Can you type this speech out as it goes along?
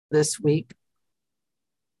this week.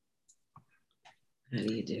 How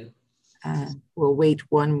do you do? We'll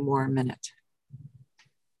wait one more minute.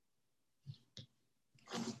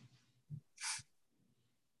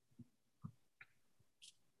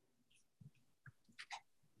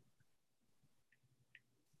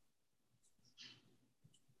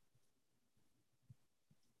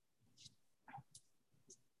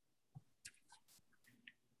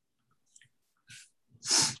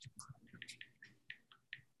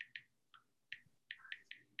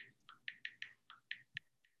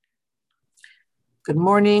 Good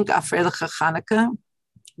morning, Afreiliche Chanukah.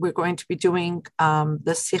 We're going to be doing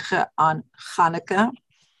the Sikha on Chanukah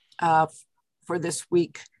for this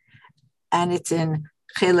week, and it's in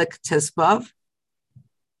Chelik Tezvav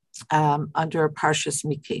under Parshas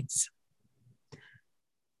Miketz.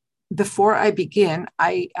 Before I begin,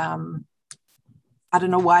 I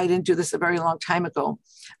don't know why I didn't do this a very long time ago,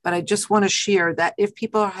 but I just want to share that if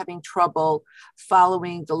people are having trouble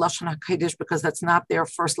following the Lashon HaKodesh because that's not their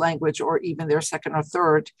first language or even their second or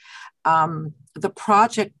third, the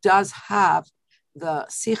project does have the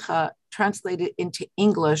Sikha translated into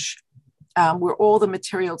English, where all the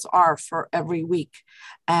materials are for every week.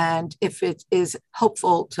 And if it is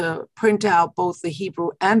helpful to print out both the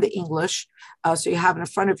Hebrew and the English, so you have it in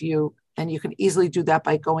front of you, and you can easily do that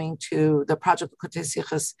by going to the Project L'Kutei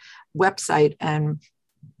Sichos website, and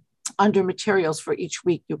under materials for each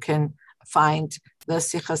week, you can find the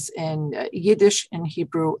Sichos in Yiddish, in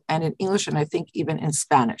Hebrew, and in English, and I think even in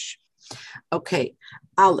Spanish. Okay,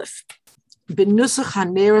 Aleph, B'nusach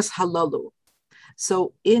haneres halalu.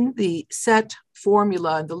 So in the set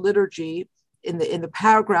formula in the liturgy, in the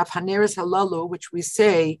paragraph haneres halalu, which we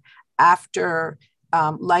say after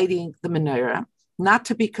lighting the menorah, not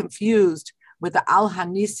to be confused with the Al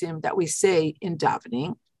Hanisim that we say in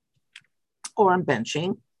davening or in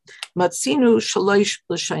benching. Matzinu shalosh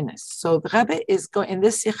l'shonos. So the Rebbe is going in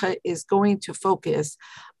this sikha is going to focus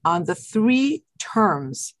on the three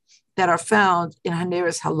terms that are found in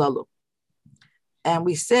Haneres Halalu. And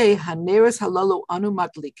we say Haneres Halalu anu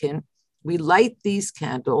madlikin. We light these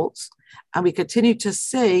candles, and we continue to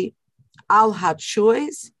say Al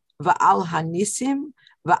Hatshuos va'al Hanisim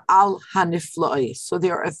va'al Hanifloi. So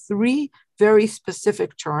there are three very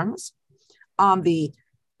specific terms on the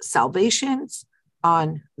salvations,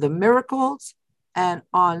 on the miracles, and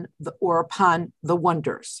on the or upon the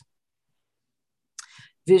wonders.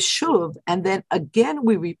 Vishuv, and then again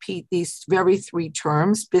we repeat these very three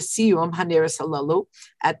terms, B'siyum Haneres Halalu,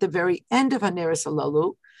 at the very end of Haneres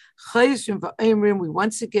Halalu. Chayzrim va'emrim, we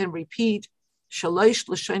once again repeat Shalosh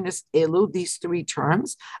L'shonos Elu, these three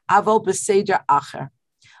terms, Aval B'seder Acher.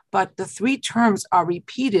 But the three terms are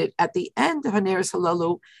repeated at the end of Haneres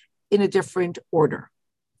Halalu in a different order.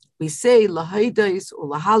 We say Lahaydais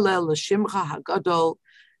Ulahalel L'shimcha Hagadol,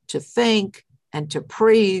 to thank and to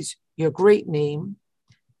praise your great name.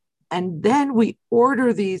 And then we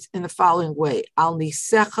order these in the following way: Al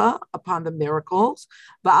Nisecha, upon the miracles,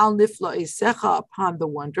 Va'al Nifla'esecha, upon the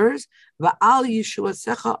wonders, Va'al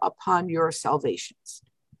Yeshuasecha, upon your salvations.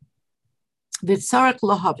 V'tzarech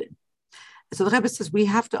lahavin. So the Rebbe says we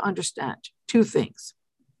have to understand two things.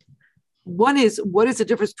 One is, what is the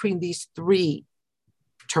difference between these three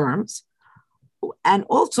terms? And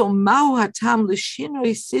also, Ma'u hatam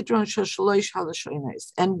l'shinoi sidron shel shalosh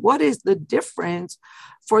halashonos. And what is the difference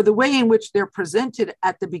for the way in which they're presented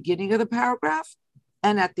at the beginning of the paragraph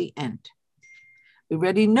and at the end? We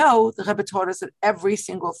already know the Rebbe taught us that every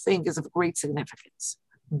single thing is of great significance.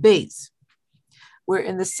 Beis. We're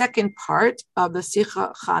in the second part of the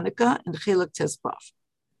Sikha Chanukah and Chelik Tezvav.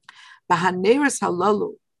 B'haneres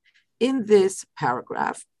halalu, in this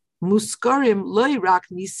paragraph, muskarim loy rak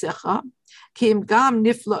nisecha, kim gam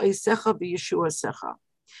nifla'esecha v'yeshuasecha.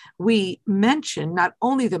 We mention not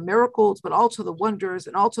only the miracles, but also the wonders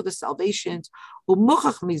and also the salvations.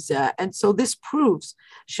 And so this proves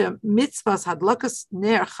mitzvahs hadlakas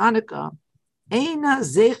ner Chanukah eina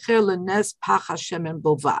zecher lenes pach Hashem en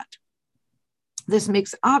bovad. This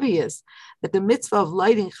makes obvious that the mitzvah of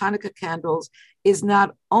lighting Hanukkah candles is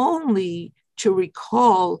not only to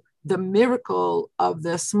recall the miracle of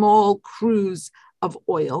the small cruse of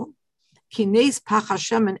oil,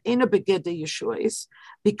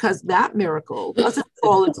 because that miracle doesn't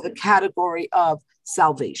fall into the category of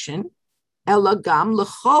salvation,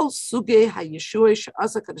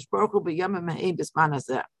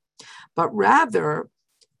 but rather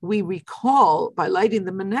we recall, by lighting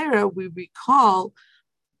the menorah, we recall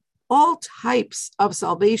all types of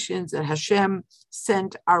salvations that Hashem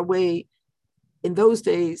sent our way in those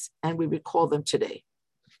days, and we recall them today.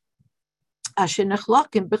 And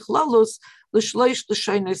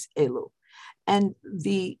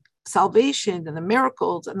the salvation and the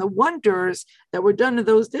miracles and the wonders that were done in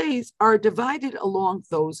those days are divided along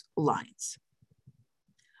those lines.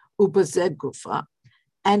 Ubazed Gufa.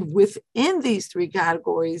 And within these three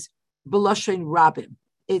categories, B'lashon Rabim,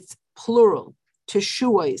 it's plural,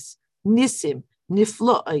 Teshuos, Nisim,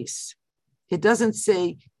 Niflois. It doesn't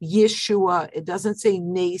say Yeshua, it doesn't say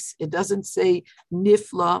Nes, it doesn't say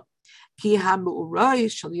Nifla. Ki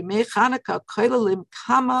ha'mu'urai shel yemei Chanukah koilalim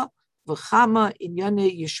kama v'chama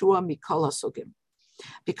inyane Yeshua mikol hasugim.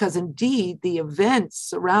 Because indeed, the events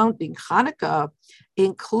surrounding Hanukkah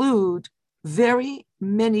include very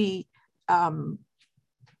many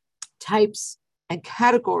types and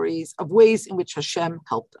categories of ways in which Hashem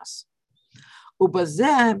helped us. And the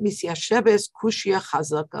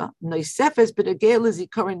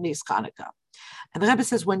Rebbe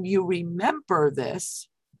says, when you remember this,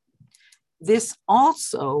 this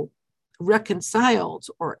also reconciles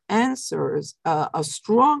or answers a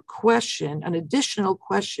strong question, an additional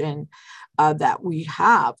question that we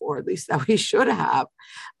have, or at least that we should have,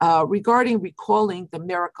 regarding recalling the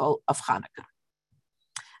miracle of Hanukkah.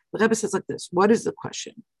 The Rebbe says like this: what is the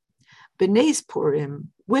question? B'neis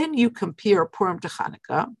Purim, when you compare Purim to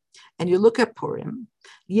Hanukkah, and you look at Purim,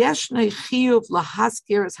 yeshnei chiyuv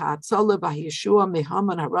lahaskir es ha'atzala v'hayeshua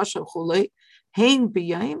mehaman harasha chulei hein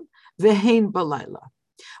b'yayim v'hein b'layla.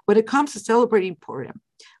 When it comes to celebrating Purim,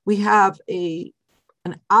 we have an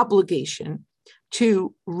obligation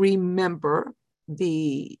to remember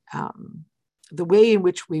the way in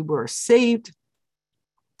which we were saved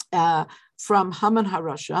from Haman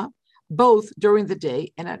Harasha, both during the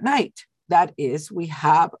day and at night. That is, we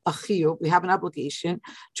have a chiyuv, we have an obligation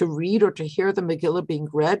to read or to hear the Megillah being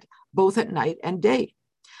read both at night and day.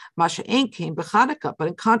 Masha Ein came b'Chanukah, but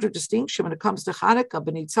in contradistinction, when it comes to Chanukah,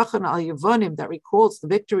 b'nitzachan al Yevonim, that recalls the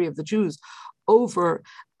victory of the Jews over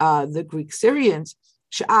the Greek Syrians.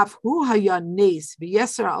 She'af hu haya nes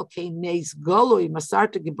v'yeser al kei nes goloi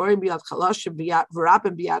masarta giborim b'yad chalashim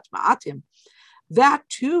v'rabim b'yad ma'atim. That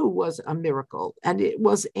too was a miracle, and it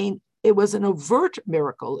was an overt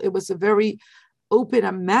miracle. It was a very open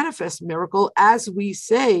and manifest miracle, as we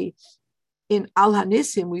say in Al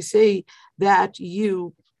Hanisim. We say that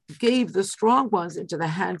you gave the strong ones into the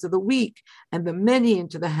hands of the weak and the many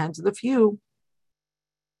into the hands of the few.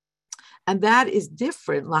 And that is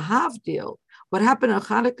different. Lahavdil. What happened on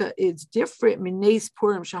Hanukkah is different. Mineis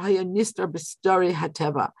Purim shahaya nistar b'stari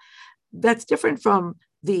hateva. That's different from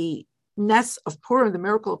the Nes of Purim, the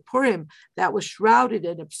miracle of Purim, that was shrouded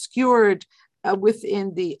and obscured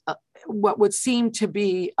within the what would seem to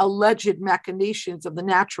be alleged machinations of the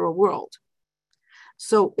natural world.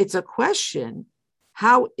 So it's a question: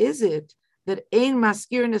 how is it that ein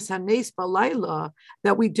maskirnes hanes balayla,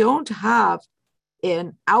 that we don't have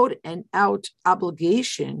an out and out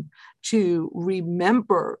obligation to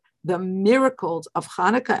remember the miracles of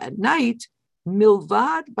Hanukkah at night,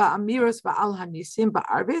 milvad ba'amiras ba'al hanisim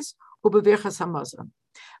ba'arvis u'bevirchas hamazon,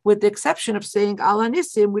 with the exception of saying al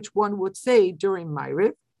hanisim, which one would say during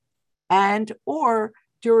Ma'ariv and or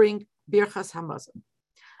during birchas hamazon.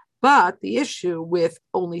 But the issue with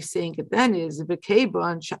only saying it then is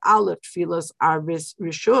v'keban she'alef tfilas arvis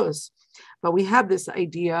rishus. But we have this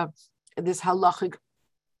idea, this halachic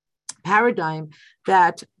paradigm,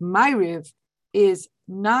 that Ma'ariv is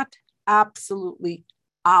not absolutely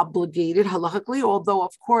obligated halachically, although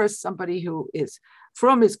of course somebody who is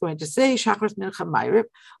from is going to say Shachris Mincha Ma'ariv,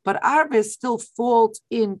 but Arvis still falls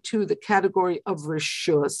into the category of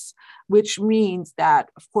Rishus, which means that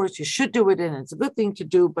of course you should do it and it's a good thing to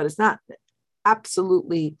do, but it's not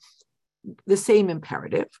absolutely the same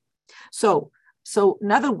imperative. So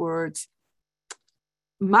in other words,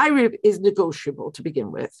 Ma'ariv is negotiable to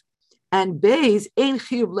begin with. And Beis ein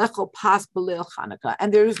chiyuv lechol pas b'leil Chanukah,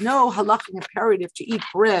 and there is no halachic imperative to eat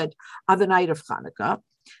bread on the night of Chanukah.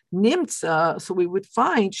 Nimtza, so we would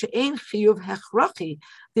find she'ein chiyuv hechrachi,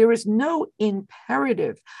 there is no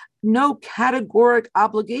imperative, no categoric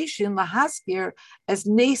obligation lahaskir as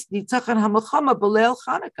nes nitzachan hamachama b'leil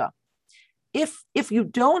Chanukah. If you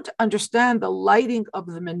don't understand the lighting of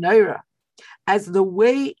the menorah as the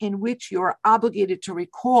way in which you are obligated to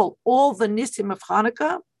recall all the nisim of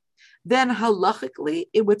Chanukah, then halachically,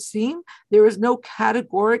 it would seem there is no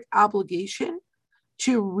categoric obligation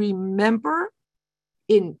to remember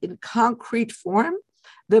in concrete form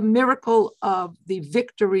the miracle of the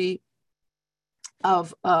victory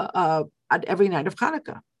of at every night of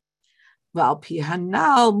Hanukkah.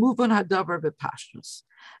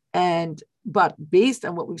 But based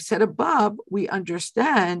on what we've said above, we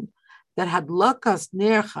understand that hadlakas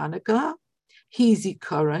ner Hanukkah,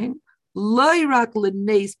 hizikaron, loirak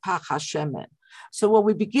lenes pach hashemen. So when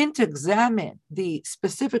we begin to examine the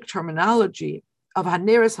specific terminology of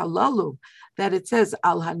Haneres Halalu, that it says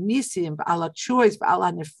Al Hanisim, Al Hachois, Al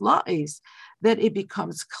Hanifla'is, that it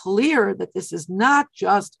becomes clear that this is not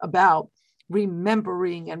just about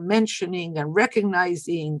remembering and mentioning and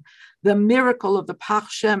recognizing the miracle of the Pach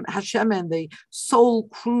Hashem and the soul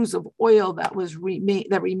cruise of oil that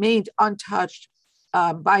remained untouched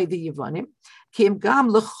by the Yevonim,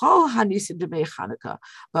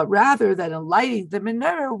 but rather that in lighting the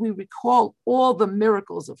menorah, we recall all the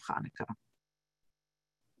miracles of Hanukkah.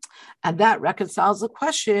 And that reconciles the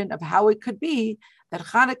question of how it could be that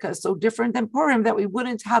Hanukkah is so different than Purim that we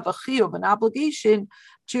wouldn't have a chiyuv, an obligation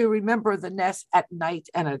to remember the Nes at night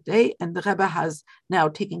and at day. And the Rebbe has now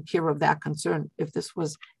taken care of that concern if this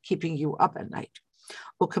was keeping you up at night.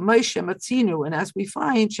 And as we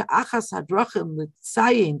find,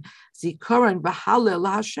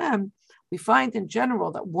 we find in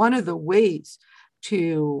general that one of the ways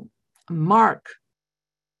to mark,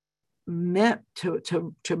 to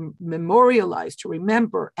memorialize, to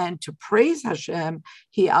remember, and to praise Hashem,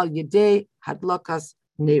 he al yedei hadlakas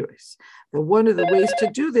neris. That one of the ways to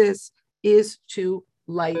do this is to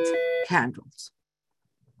light candles.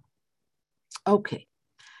 Okay.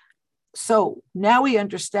 So now we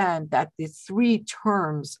understand that the three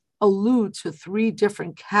terms allude to three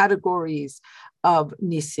different categories of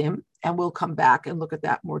nisim, and we'll come back and look at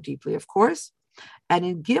that more deeply, of course. And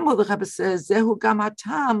in Gimel, the Rebbe says, "Zehu gam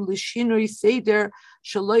hatam l'shinui seder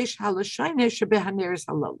shalosh halashayne shebehaneres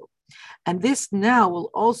halalu." And this now will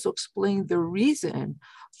also explain the reason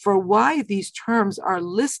for why these terms are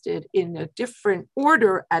listed in a different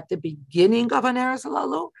order at the beginning of Haneres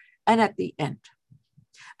Halalu and at the end.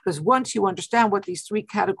 Because once you understand what these three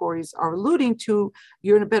categories are alluding to,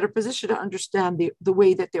 you're in a better position to understand the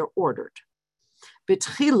way that they're ordered.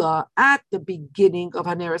 B'tchila, at the beginning of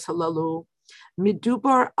Haneres Halalu,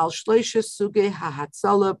 midubar al shleisha suge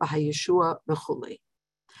hahatzala b'hayeshua v'chulei.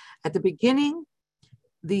 At the beginning,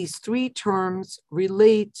 these three terms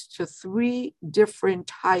relate to three different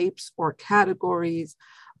types or categories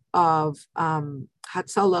of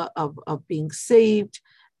hatzala, of being saved,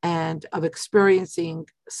 and of experiencing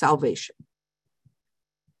salvation.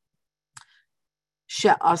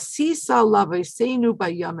 She'asisa laveseinu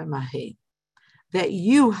bayamim hahei, that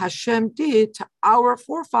you, Hashem, did to our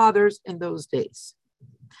forefathers in those days.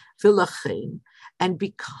 V'lachein, and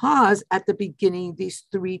because at the beginning these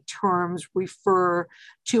three terms refer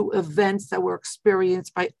to events that were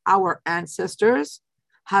experienced by our ancestors,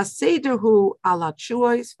 Hasederhu ala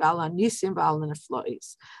chuos v'ala nisim v'ala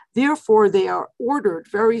neflois. Therefore, they are ordered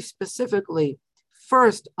very specifically,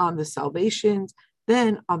 first on the salvations,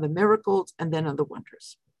 then on the miracles, and then on the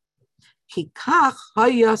wonders.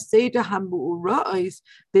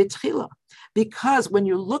 Because when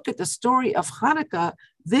you look at the story of Hanukkah,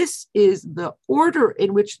 this is the order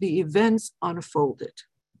in which the events unfolded.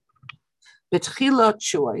 Betchila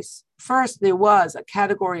choice. First, there was a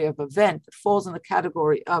category of event that falls in the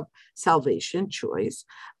category of salvation, choice.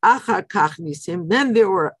 Achar kach nisim. Then there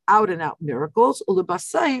were out and out miracles.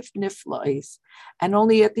 Ulubasayif niflais. And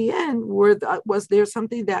only at the end was there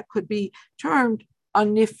something that could be termed a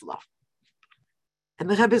nifla. And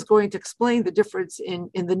the Rebbe is going to explain the difference in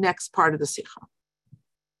the next part of the Sikha.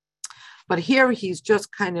 But here he's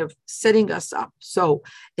just kind of setting us up. So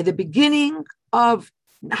at the beginning of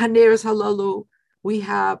Haneres Halalu, we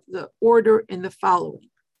have the order in the following.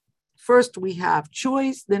 First, we have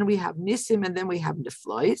choice, then we have nisim, and then we have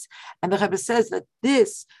neflois. And the Rebbe says that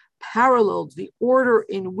this paralleled the order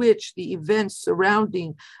in which the events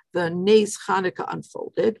surrounding the Nes Chanukah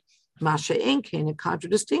unfolded. Masha Enkein, in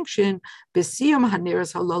contradistinction, Besiyum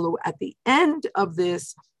Haneres Halalu, at the end of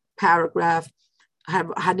this paragraph,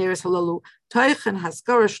 Haneres Halalu, Teichen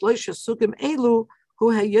Haskara Shloisha Sugim Elu,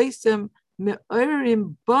 Hu Hayesim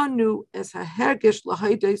Me'orim Banu Es HaHergesh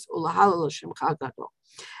Lahaides Ulahalal Shimcha Gadol.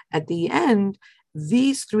 At the end,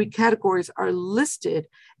 these three categories are listed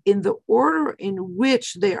in the order in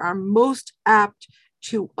which they are most apt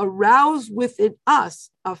to arouse within us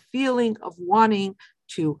a feeling of wanting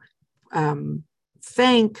to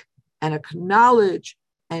thank and acknowledge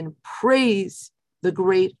and praise the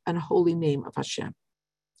great and holy name of Hashem.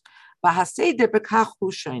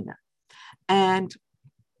 And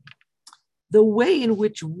the way in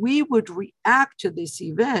which we would react to these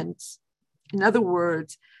events, in other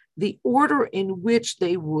words, the order in which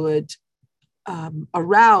they would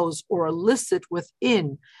arouse or elicit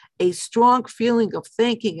within a strong feeling of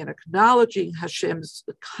thanking and acknowledging Hashem's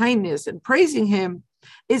kindness and praising Him,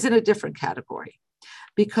 is in a different category,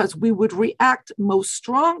 because we would react most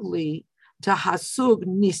strongly to Hasug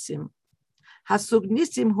Nisim,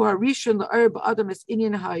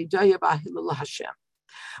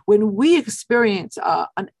 When we experience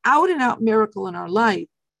an out-and-out miracle in our life,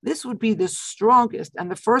 this would be the strongest and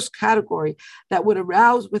the first category that would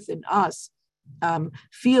arouse within us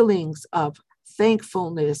feelings of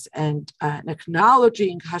thankfulness and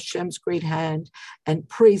acknowledging Hashem's great hand and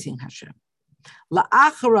praising Hashem.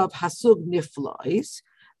 La'acharav hasug niflois.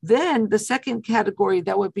 Then the second category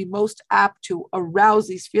that would be most apt to arouse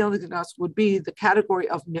these feelings in us would be the category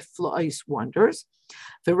of niflois, wonders,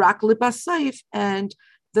 the rakli basayif, and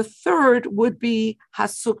the third would be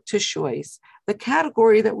hasuk tishois, the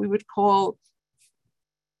category that we would call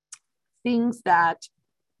things that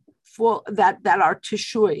are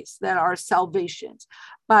tishuis, that are salvations,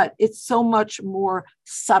 but it's so much more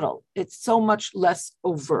subtle. It's so much less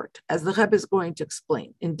overt, as the Rebbe is going to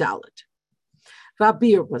explain in Dalet.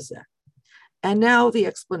 And now the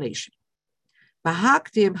explanation.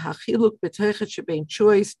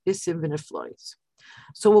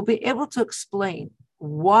 So we'll be able to explain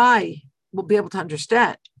why, we'll be able to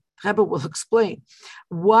understand, Rebbe will explain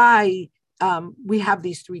why we have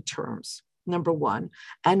these three terms, number one,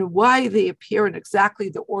 and why they appear in exactly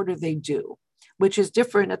the order they do, which is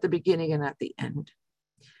different at the beginning and at the end.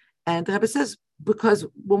 And the Rebbe says, because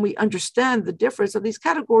when we understand the difference of these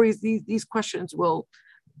categories, these questions will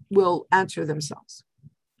answer themselves.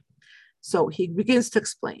 So he begins to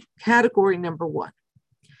explain. Category number one.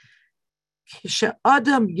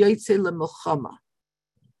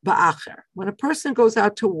 When a person goes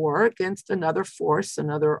out to war against another force,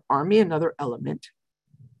 another army, another element,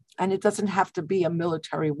 and it doesn't have to be a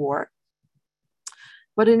military war,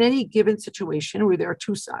 but in any given situation where there are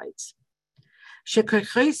two sides,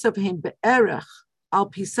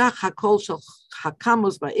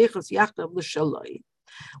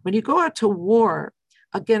 when you go out to war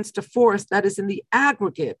against a force that is in the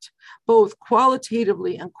aggregate, both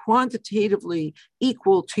qualitatively and quantitatively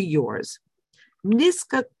equal to yours,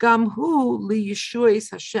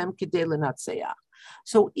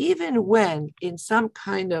 so even when in some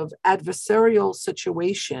kind of adversarial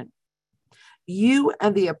situation, you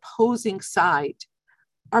and the opposing side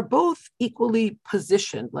are both equally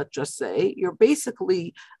positioned, let's just say, you're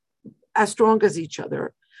basically as strong as each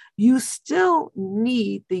other, you still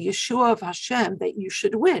need the Yeshua of Hashem that you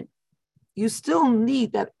should win. You still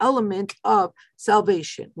need that element of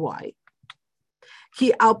salvation. Why?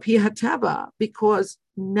 Ki al pi hateva, because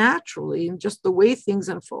naturally, in just the way things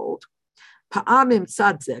unfold, pa'amim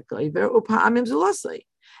tzad geiver u'pa'amim zulasei.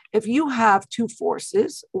 If you have two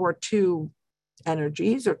forces or two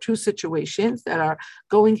energies or two situations that are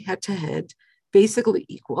going head to head, basically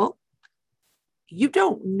equal, you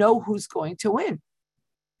don't know who's going to win.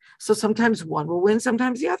 So sometimes one will win,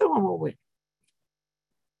 sometimes the other one will win.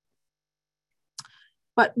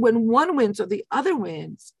 But when one wins or the other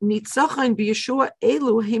wins, it's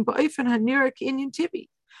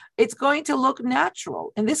going to look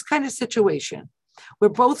natural in this kind of situation where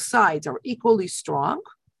both sides are equally strong.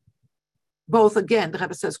 Both, again, the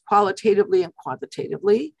Rebbe says qualitatively and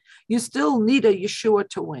quantitatively. You still need a Yeshua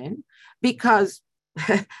to win because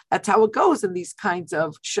that's how it goes in these kinds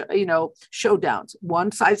of showdowns.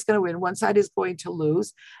 One side's going to win, one side is going to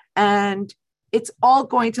lose, and it's all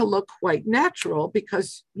going to look quite natural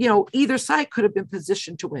because either side could have been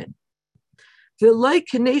positioned to win. And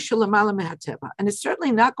it's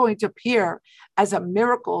certainly not going to appear as a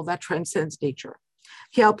miracle that transcends nature.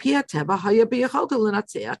 Because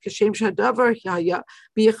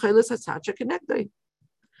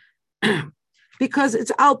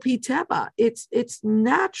it's al pi teva, it's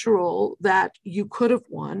natural that you could have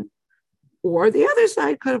won, or the other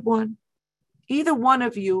side could have won. Either one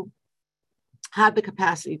of you had the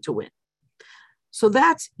capacity to win. So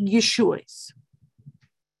that's Yeshua's.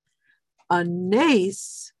 A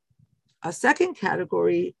nes, a second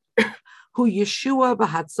category, who Yeshua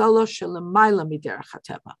v'hatzala shelamayla miderech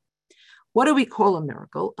hateva. What do we call a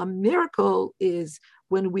miracle? A miracle is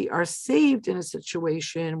when we are saved in a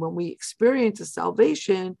situation, when we experience a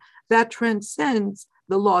salvation that transcends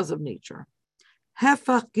the laws of nature.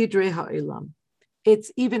 Hefach gidrei ha'olam. It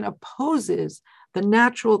even opposes the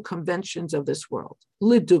natural conventions of this world.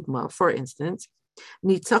 Lidugma, for instance,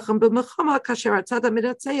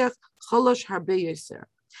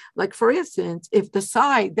 like for instance, if the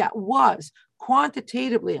side that was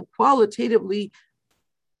quantitatively and qualitatively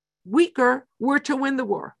weaker were to win the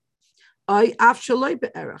war, or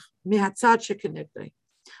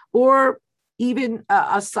even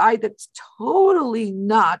a side that's totally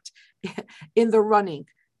not in the running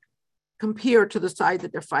compared to the side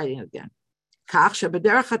that they're fighting against.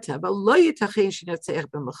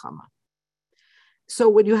 So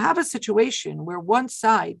when you have a situation where one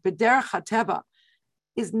side, b'derech hateva,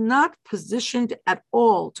 is not positioned at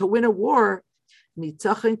all to win a war,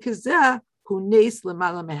 nitzachon kizeh hu nes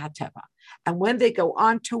lemala mehateva. And when they go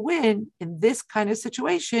on to win in this kind of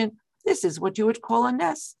situation, this is what you would call a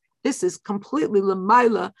nes. This is completely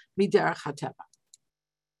lemaila miderech hateva.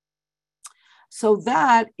 So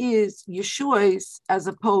that is Yeshua's as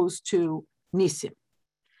opposed to nisim.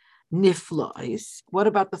 Niflais. What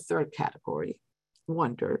about the third category?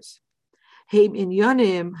 Wonders. These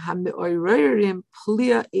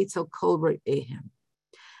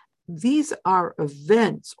are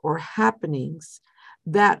events or happenings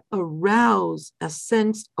that arouse a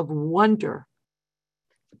sense of wonder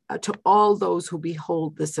to all those who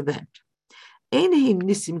behold this event.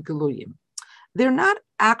 They're not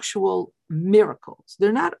actual miracles.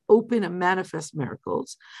 They're not open and manifest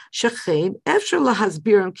miracles.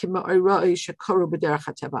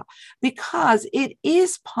 Because it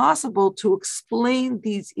is possible to explain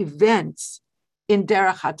these events in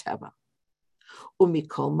derech hateva.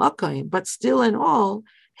 But still in all,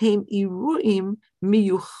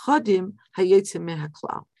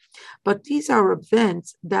 but these are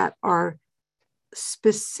events that are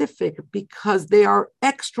specific because they are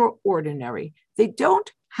extraordinary. They don't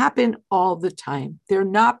happen all the time. They're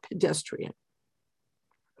not pedestrian.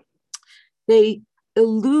 They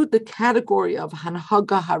elude the category of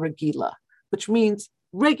hanhaga haragila, which means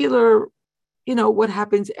regular, what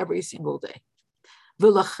happens every single day.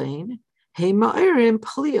 V'lachein heima'erim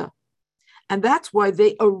plia. And that's why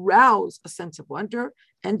they arouse a sense of wonder.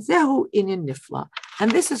 And zehu inyan nifla.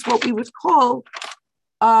 And this is what we would call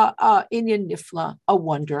inyan nifla, a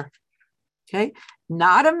wonder. Okay,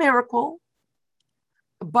 not a miracle,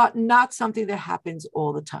 but not something that happens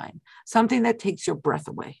all the time. Something that takes your breath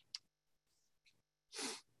away.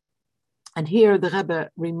 And here the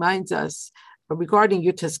Rebbe reminds us regarding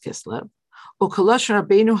Yutes Kislev,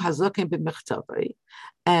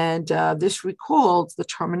 and this recalls the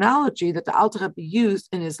terminology that the Alter Rebbe used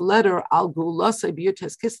in his letter Al Gulasei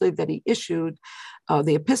Yutes Kislev that he issued,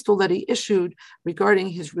 the epistle that he issued regarding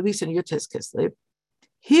his release in Yutes Kislev.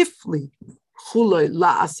 Hifli chuloi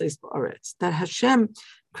la'aseis ba'aretz, that Hashem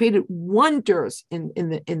created wonders on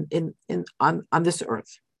this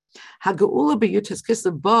earth. Haga'ula b'Yutes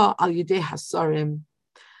Kislev ba al yidei hasarim.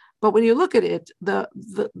 But when you look at it, the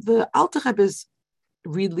Alter Rebbe's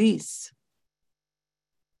release,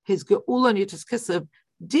 his Geula in Yutes Kislev,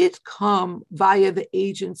 did come via the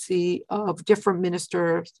agency of different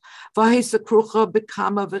ministers, and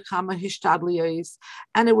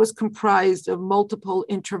it was comprised of multiple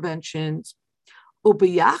interventions. But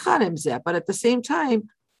at the same time,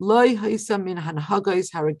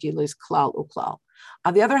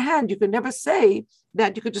 on the other hand, you could never say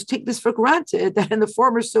that you could just take this for granted, that in the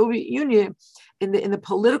former Soviet Union, in the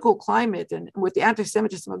political climate and with the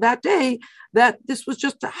anti-Semitism of that day, that this was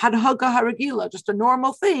just a hadhaga haragila, just a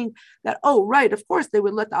normal thing, that, oh, right, of course they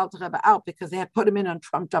would let the Alter Rebbe out because they had put him in on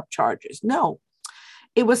trumped up charges. No,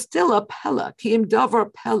 it was still a pella, kiim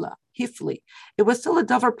davar pella, hifli. It was still a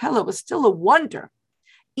davar pella, it was still a wonder,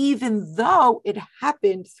 even though it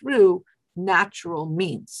happened through natural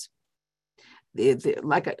means.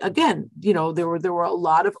 Like again, there were a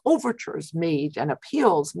lot of overtures made and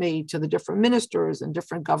appeals made to the different ministers and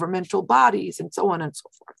different governmental bodies and so on and so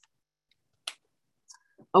forth.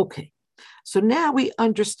 Okay, so now we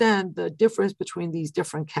understand the difference between these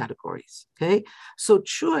different categories. Okay, so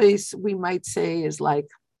choice, we might say, is like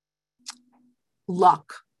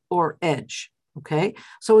luck or edge. Okay,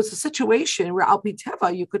 so it's a situation where al pi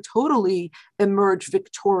teva you could totally emerge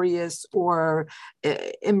victorious or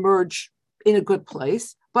emerge in a good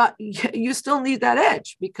place, but you still need that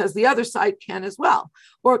edge because the other side can as well,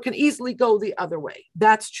 or it can easily go the other way.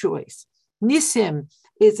 That's choice. Nisim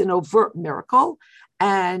is an overt miracle,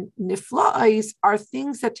 and nifla'is are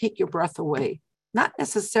things that take your breath away. Not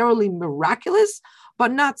necessarily miraculous,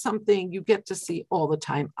 but not something you get to see all the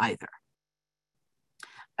time either.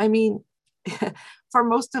 I mean, for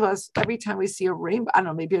most of us, every time we see a rainbow, I don't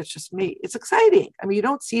know, maybe it's just me, it's exciting. I mean, you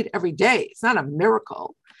don't see it every day. It's not a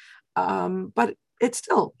miracle. But it's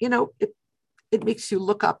still, it makes you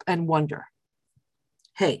look up and wonder.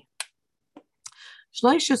 Hey,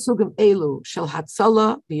 Shloisha sugim elu shel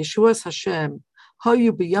hatzala v'Yeshuas Hashem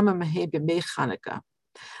hayu b'yamim hei b'mei Chanukah.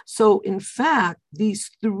 So, in fact, these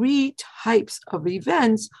three types of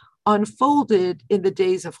events unfolded in the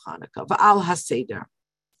days of Hanukkah, v'al haseder,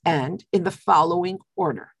 and in the following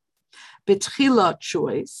order: B'tchila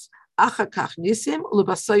choice, achakach nisim,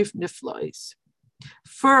 u'lebasayif niflois.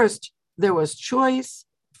 First, there was choice,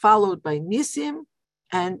 followed by nisim,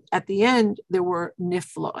 and at the end, there were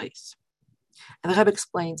niflois. And the Rebbe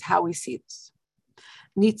explains how we see this.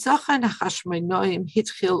 Nitzachan hachashmonaim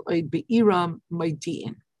hitchil oid be'iram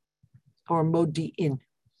Modi'in, or Modi'in.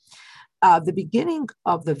 The beginning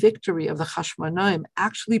of the victory of the Chashmonaim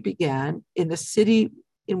actually began in the city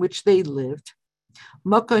in which they lived.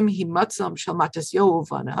 Makom himatzam shel Matisyahu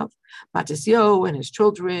uvanav. Matisyahu and his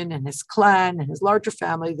children and his clan and his larger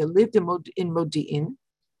family, they lived in Modi'in,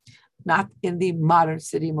 not in the modern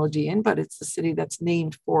city Modi'in, but it's the city that's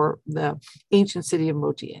named for the ancient city of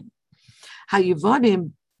Modi'in.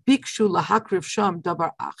 Hayavanim bikshu lahakriv sham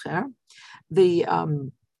davar acher. The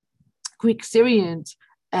Greek Syrians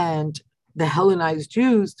and the Hellenized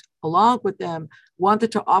Jews, along with them,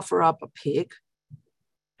 wanted to offer up a pig.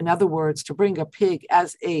 In other words, to bring a pig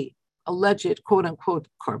as a alleged quote unquote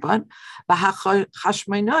korban.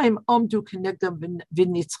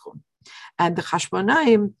 And the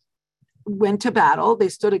Chashmonaim went to battle, they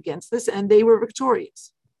stood against this, and they were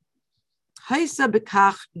victorious.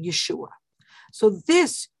 Yeshua. So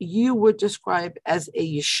this you would describe as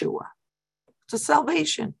a Yeshua. It's a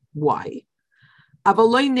salvation. Why?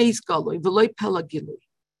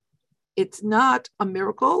 It's not a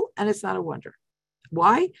miracle and it's not a wonder.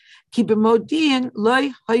 Why?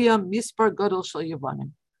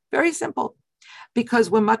 Very simple. Because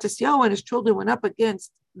when Matisyahu and his children went up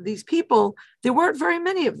against these people, there weren't very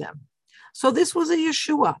many of them. So this was a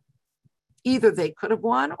Yeshua. Either they could have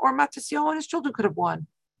won or Matisyahu and his children could have won.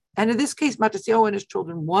 And in this case, Matisyahu and his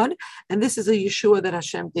children won. And this is a Yeshua that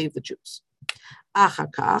Hashem gave the Jews.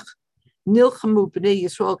 Achakach. Nilchamu b'nei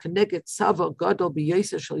Yisrael keneged tzava gadol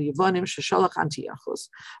b'yoseh shel Yevonim sheshalach Antiochus.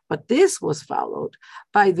 But this was followed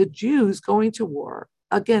by the Jews going to war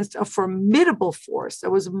against a formidable force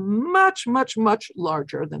that was much, much, much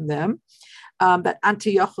larger than them, that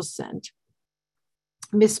Antiochus sent.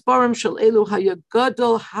 Misparim shel elu haya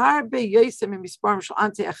gadol harbe yoseh misparim shel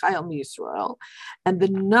ante achayil miYisrael, and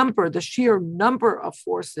the sheer number of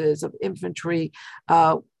forces of infantry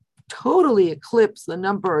totally eclipsed the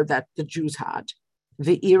number that the Jews had.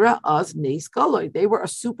 Ve'ira az neis galoi. They were a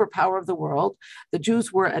superpower of the world. The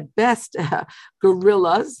Jews were at best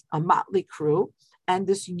guerrillas, a motley crew, and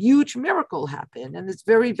this huge miracle happened, and this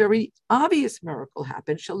very, very obvious miracle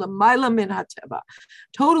happened. Shalamayla min hateva,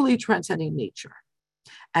 totally transcending nature.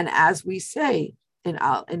 And as we say in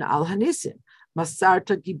Al Hanisim,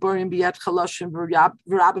 Masarta giborim biat chalashim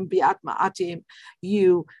v'rabim biat ma'atim,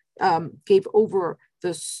 you gave over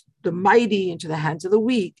the mighty into the hands of the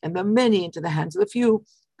weak, and the many into the hands of the few.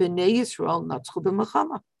 Bnei Yisrael natzchu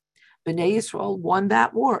b'milchama. Bnei Yisrael won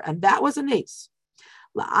that war, and that was an ace.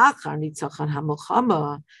 La'achar nitzachan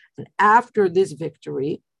hamilchama, and after this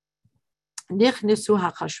victory, nichnisu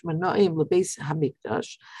hachashmonaim lebeis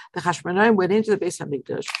hamikdash. The Chashmonaim went into the Beis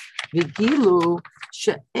Hamikdash. V'gilu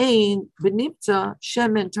she'ein b'nimtza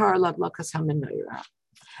shemen tar ladlakas hamenayra.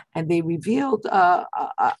 And they revealed a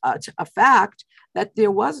fact that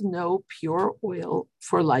there was no pure oil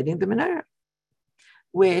for lighting the menorah,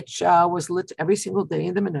 which was lit every single day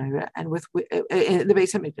in the menorah and in the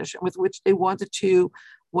Beis Hamikdash, with which they wanted to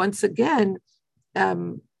once again,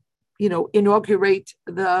 inaugurate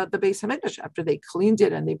the Beis Hamikdash after they cleaned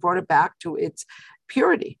it and they brought it back to its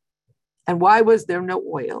purity. And why was there no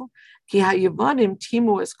oil? Because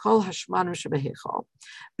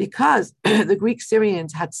the Greek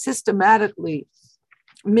Syrians had systematically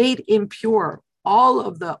made impure all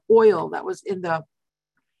of the oil that was in the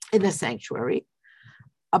sanctuary,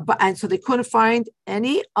 and so they couldn't find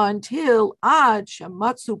any until ad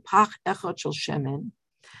shamatzu pach echad shel shemen,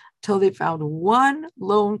 till they found one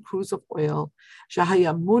lone cruse of oil,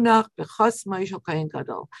 shahaya munach bechasmai shel kohen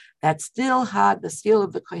gadol, that still had the seal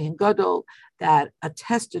of the kohen gadol that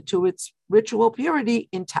attested to its ritual purity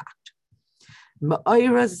intact.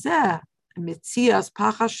 Ma'ira zeh mitzias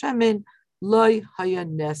pach hashemen loy haya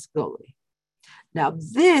nes goli. Now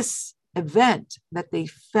this event that they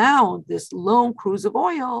found this lone cruse of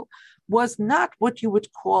oil was not what you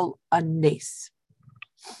would call a nes.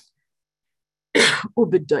 And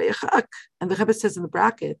the Rebbe says in the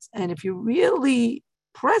brackets, and if you really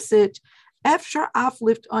press it,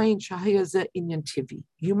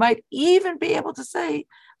 you might even be able to say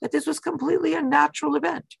that this was completely a natural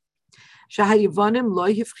event.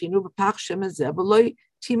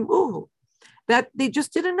 That they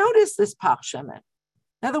just didn't notice this pach shemen.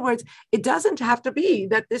 In other words, it doesn't have to be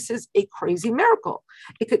that this is a crazy miracle.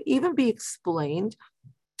 It could even be explained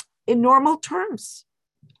in normal terms.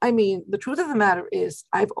 I mean, the truth of the matter is,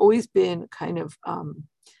 I've always been kind of,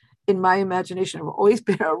 in my imagination, I've always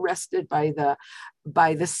been arrested by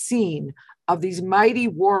the scene of these mighty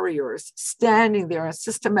warriors standing there and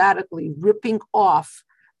systematically ripping off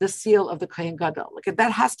the seal of the Kohen Gadol. Like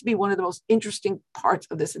that has to be one of the most interesting parts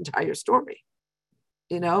of this entire story.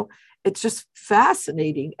 It's just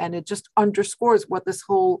fascinating, and it just underscores what this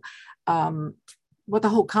whole what the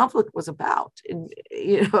whole conflict was about in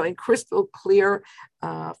crystal clear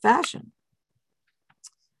fashion.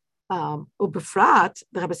 Ubefrat,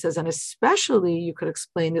 the Rebbe says, and especially you could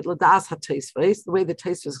explain it l'das haTosfos, the way the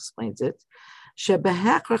Tosfos explains it,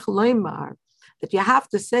 shebehechrach loymar, that you have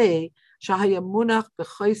to say shahaya munach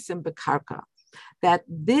b'chosim b'karka, that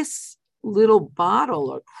this little bottle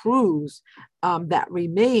or cruse that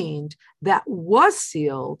remained, that was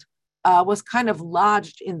sealed, was kind of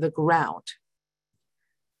lodged in the ground.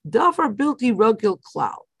 Davar bilti rogil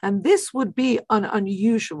klal. And this would be an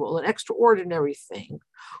unusual, an extraordinary thing.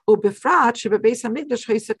 And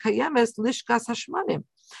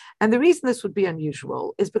the reason this would be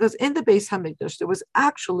unusual is because in the Beis Hamikdash, there was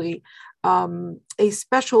actually a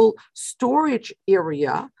special storage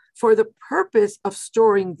area for the purpose of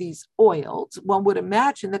storing these oils. One would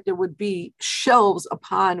imagine that there would be shelves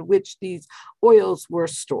upon which these oils were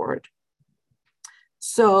stored.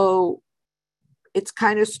 So it's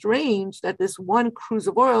kind of strange that this one cruse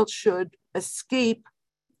of oil should escape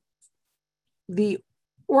the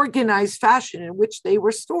organized fashion in which they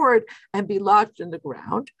were stored and be lodged in the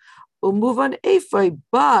ground. We'll move on Ephai,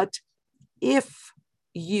 but if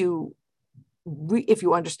you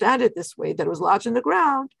understand it this way, that it was lodged in the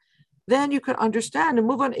ground, then you could understand and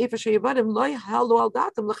move on. They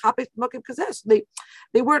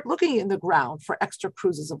weren't looking in the ground for extra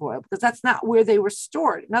cruises of oil because that's not where they were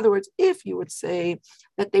stored. In other words, if you would say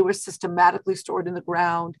that they were systematically stored in the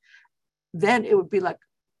ground, then it would be like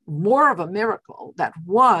more of a miracle that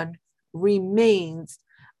one remains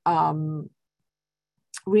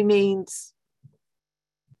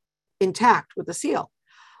intact with the seal.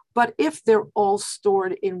 But if they're all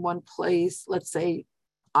stored in one place, let's say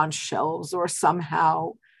on shelves or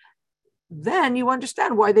somehow, then you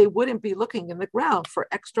understand why they wouldn't be looking in the ground for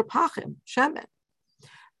extra pachim, shemen.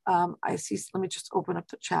 I see, let me just open up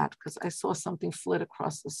the chat because I saw something flit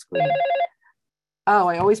across the screen. Oh,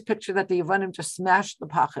 I always picture that the Yevanim just smashed the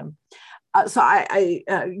pachim. So I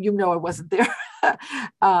wasn't there.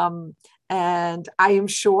 And I am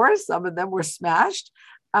sure some of them were smashed.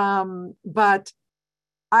 But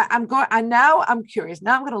I'm curious.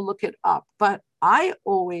 Now I'm going to look it up. But I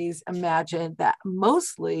always imagined that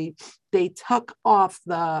mostly they took off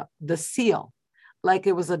the seal, like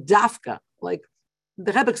it was a dafka. Like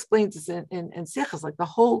the Rebbe explains this in Sichos, like the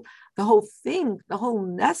whole thing, the whole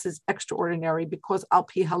ness is extraordinary because al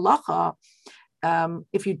pi halacha,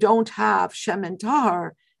 if you don't have shemen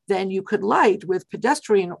tahar, then you could light with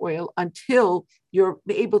pedestrian oil until you're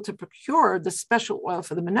able to procure the special oil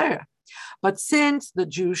for the menorah. But since the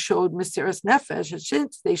Jews showed Mesiras Nefesh, and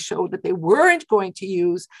since they showed that they weren't going to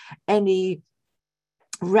use any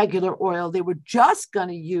regular oil, they were just going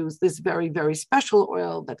to use this very, very special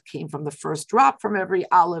oil that came from the first drop from every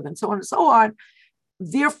olive and so on and so on.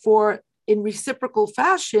 Therefore, in reciprocal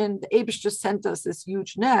fashion, the Eibush just sent us this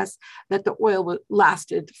huge nest that the oil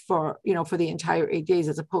lasted for the entire 8 days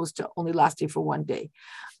as opposed to only lasting for 1 day.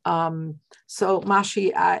 So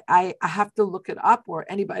Mashi, I have to look it up, or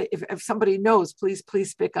anybody, if somebody knows,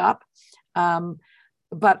 please speak up.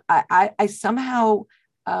 But I somehow,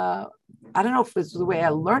 I don't know if it's the way I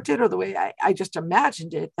learned it or the way I just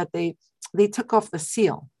imagined it, that they took off the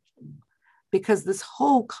seal because this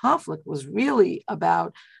whole conflict was really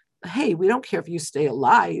about, hey, we don't care if you stay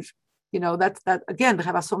alive. That's that again. They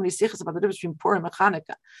have so many sichos about the difference between Purim and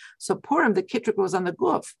Chanukah. So Purim, the kitruk was on the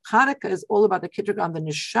guf. Chanukah is all about the kitruk on the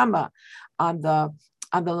neshama, on the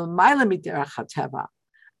l'mayla miderach hateva.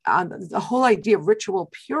 On the whole idea of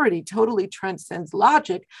ritual purity totally transcends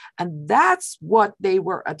logic, and that's what they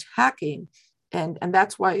were attacking, and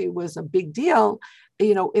that's why it was a big deal,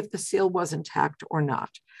 if the seal was intact or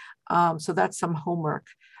not. So that's some homework.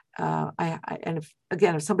 If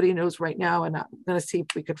somebody knows right now, and I'm going to see if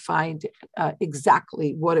we could find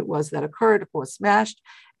exactly what it was that occurred, if it was smashed,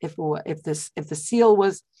 if the seal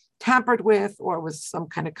was tampered with, or was some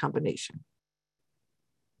kind of combination.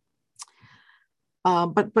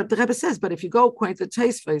 But the Rebbe says, but if you go according to the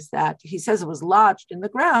Tosfos, that he says it was lodged in the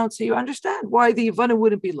ground, so you understand why the Yevanim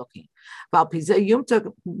wouldn't be looking.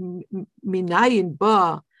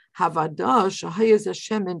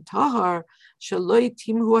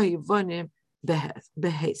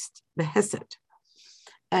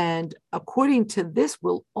 And according to this,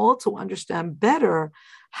 we'll also understand better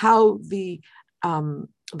how the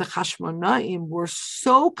Chashmonaim were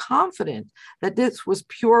so confident that this was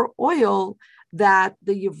pure oil that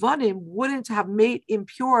the Yevanim wouldn't have made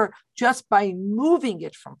impure just by moving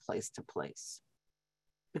it from place to place.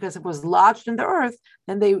 because it was lodged in the earth,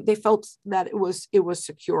 then they felt that it was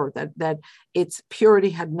secure, that its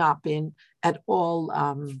purity had not been at all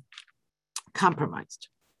compromised.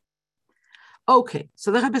 Okay,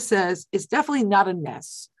 so the Rebbe says it's definitely not a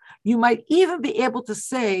ness. You might even be able to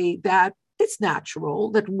say that it's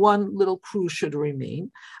natural that one little cruise should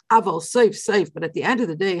remain. Aval safe, but at the end of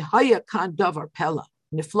the day, haya kan davar pella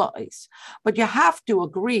nifla'is. But you have to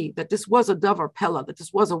agree that this was a davar pella, that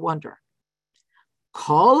this was a wonder.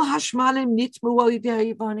 Kol hashmalim nitmu al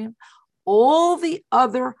yidei Yavanim. All the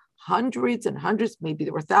other hundreds and hundreds, maybe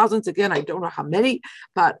there were thousands, again, I don't know how many,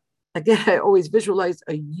 but again, I always visualize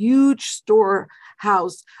a huge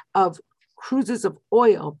storehouse of cruises of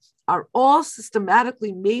oil are all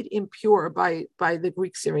systematically made impure by the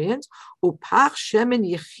Greek Syrians. Upach shemen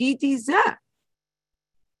yechidi zeh.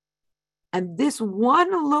 And this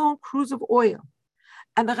one alone cruise of oil.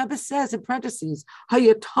 And the Rebbe says in parentheses,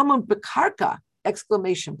 hayatamim bekarka,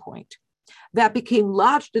 exclamation point, that became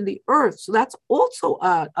lodged in the earth. So that's also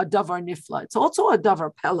a davar nifla. It's also a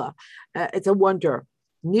davar pella. It's a wonder.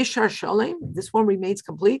 Nishar shalem, this one remains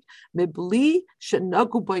complete. Mibli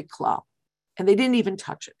shenagu by klal. And they didn't even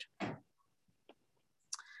touch it.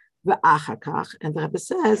 And the Rebbe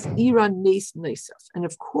says, Iran nes nesaf. And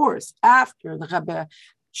of course, after the Rebbe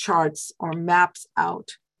charts or maps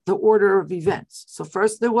out the order of events. So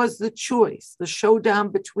first there was the choice, the showdown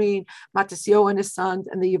between Matisyahu and his sons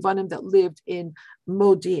and the Yevanim that lived in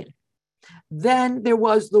Modin. Then there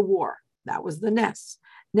was the war. That was the Nes.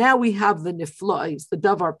 Now we have the Niflais, the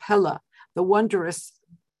Davar Pella, the wondrous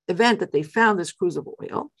event that they found this cruise of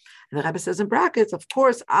oil. And the Rebbe says in brackets, of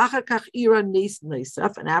course, Achar Kach Ira Nes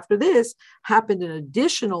Nesaf, and after this happened an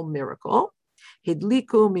additional miracle,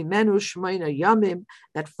 Hidliku Mimenu Shmeina Yamim,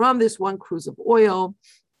 that from this one cruise of oil,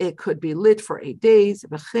 it could be lit for 8 days.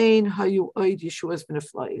 And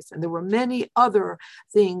there were many other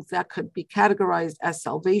things that could be categorized as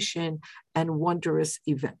salvation and wondrous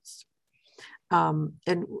events.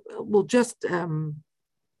 And we'll just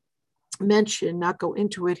mention, not go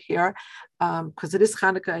into it here, because it is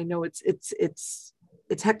Hanukkah. I know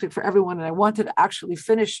it's hectic for everyone, and I wanted to actually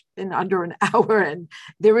finish in under an hour, and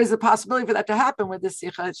there is a possibility for that to happen with this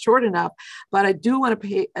sikha. It's short enough, but I do want to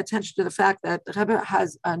pay attention to the fact that the Rebbe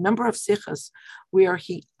has a number of sikhas where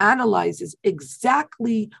he analyzes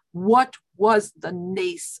exactly what was the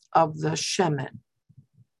nes of the shemen.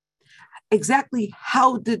 Exactly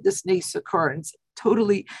how did this nes occur? And it's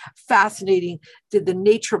totally fascinating. Did the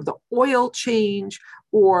nature of the oil change,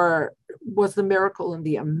 or was the miracle in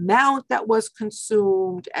the amount that was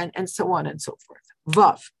consumed, and so on and so forth.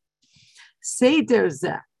 Vav. Seder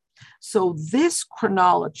zeh. So this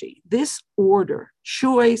chronology, this order,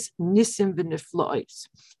 choice, nisim v'niflois.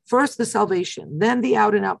 First the salvation, then the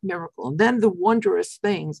out and out miracle, and then the wondrous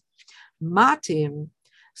things. Matim.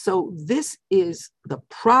 So this is the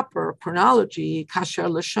proper chronology. Kasher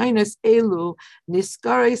l'shainas elu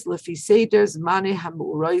niskares lefi seder zmane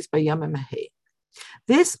hamu'urais bayamim ha'ei.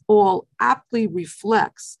 This all aptly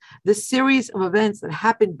reflects the series of events that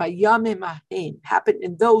happened by Yamim Ha'im, happened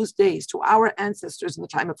in those days to our ancestors in the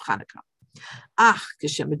time of Hanukkah.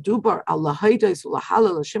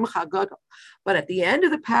 But at the end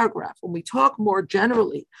of the paragraph, when we talk more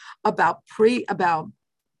generally about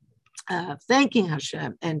thanking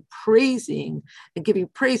Hashem and praising and giving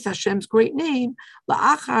praise to Hashem's great name,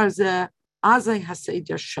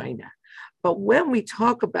 but when we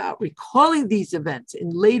talk about recalling these events in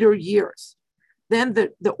later years, then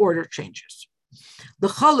the order changes. The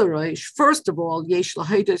Chalareish, first of all, Yesh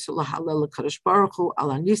Lahaydos Lahalel Kadosh Baruch Hu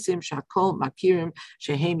Ala Nisim Shakol Makirim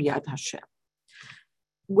Shehem Yad Hashem.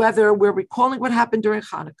 Whether we're recalling what happened during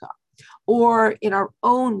Hanukkah or in our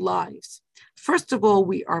own lives, first of all,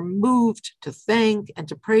 we are moved to thank and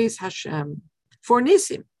to praise Hashem for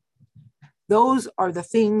Nisim. Those are the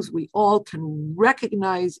things we all can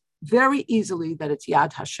recognize very easily that it's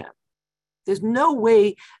Yad Hashem. There's no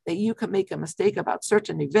way that you can make a mistake about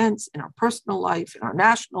certain events in our personal life, in our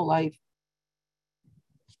national life.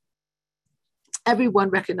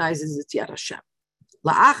 Everyone recognizes it's Yad Hashem.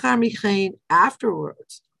 La'achar michein,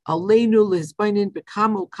 afterwards, aleinu lizbainin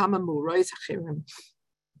bekamu kamamu rois hachirim.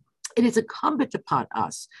 It is incumbent upon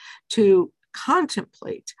us to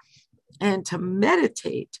contemplate and to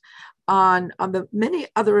meditate on the many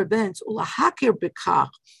other events, ulahakir b'kach,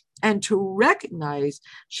 and to recognize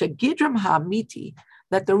shagidram ha'amiti,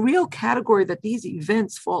 that the real category that these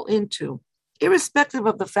events fall into, irrespective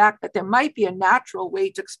of the fact that there might be a natural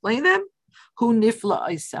way to explain them, hu nifla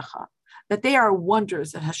isecha, that they are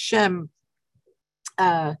wonders that Hashem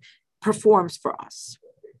performs for us.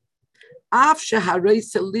 Af sheharei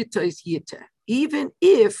selita is yite, even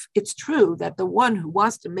if it's true that the one who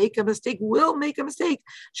wants to make a mistake will make a mistake.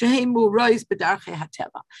 In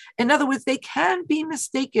other words, they can be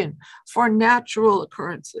mistaken for natural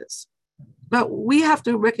occurrences, but we have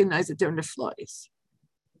to recognize that they're neflois.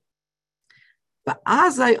 And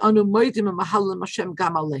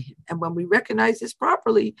when we recognize this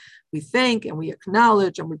properly, we thank and we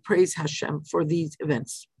acknowledge and we praise Hashem for these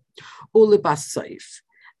events.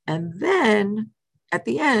 And then at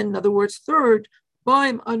the end, in other words, third,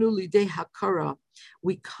 we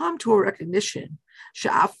come to a recognition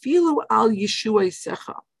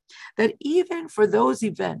that even for those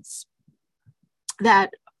events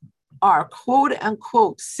that are quote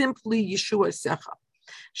unquote simply Yeshua Secha,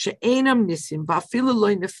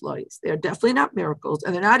 they're definitely not miracles,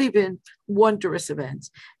 and they're not even wondrous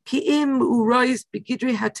events. Yes,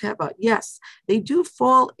 they do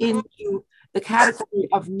fall into the category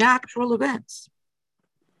of natural events.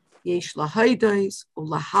 We still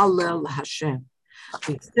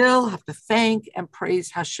have to thank and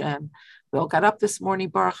praise Hashem. We all got up this morning,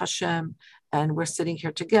 Baruch Hashem, and we're sitting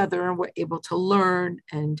here together and we're able to learn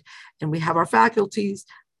and we have our faculties.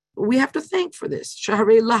 We have to thank for this. Because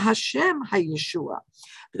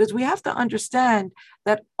we have to understand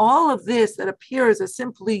that all of this that appears as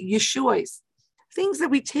simply Yeshuas, things that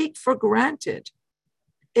we take for granted,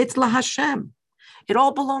 it's La Hashem. It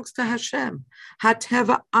all belongs to Hashem.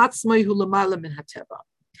 Hateva atzmaihu l'mayla min hateva.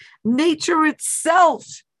 Nature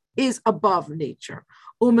itself is above nature.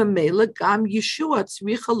 Umemela gam Yeshua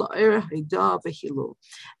tzricha la'er hida v'hilu.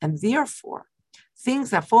 And therefore, things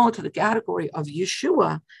that fall into the category of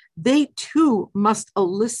Yeshua, they too must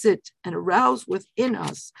elicit and arouse within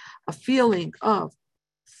us a feeling of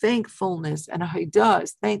thankfulness, and a haidah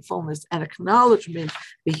is thankfulness and acknowledgement,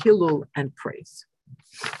 v'hilul, and praise.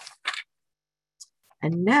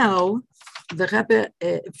 And now the Rebbe,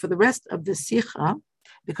 for the rest of the Sikha,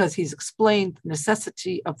 because he's explained the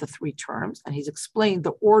necessity of the three terms, and he's explained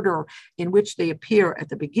the order in which they appear at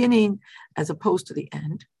the beginning as opposed to the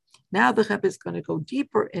end. Now the Rebbe is going to go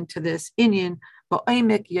deeper into this inyan,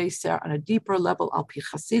 ba'omek yeser, on a deeper level, al pi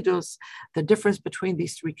chasidus, the difference between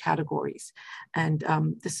these three categories. And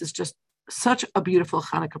this is just such a beautiful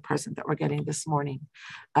Hanukkah present that we're getting this morning.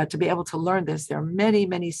 To be able to learn this, there are many,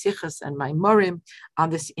 many sichas and maimarim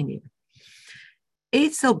on this inyan.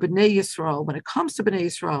 Eitzel b'nei Yisrael, when it comes to b'nei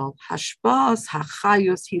Yisrael, hashbas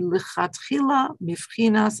hachayus hi lichatchila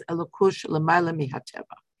mifchinas elokush l'mayla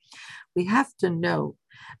mihateva. We have to know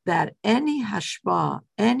that any hashba,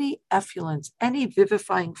 any effluence, any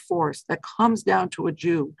vivifying force that comes down to a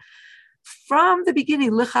Jew, from the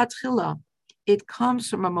beginning, lichatchila, it comes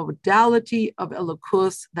from a modality of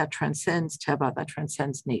elokus that transcends teva, that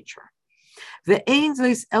transcends nature.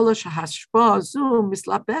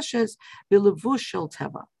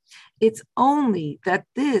 It's only that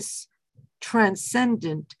this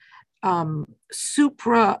transcendent,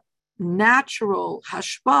 supranatural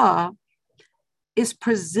hashpa is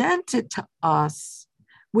presented to us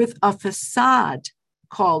with a facade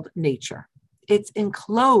called nature. It's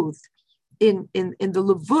enclosed in the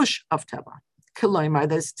levush of teva. Kiloimar,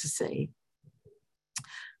 that is to say,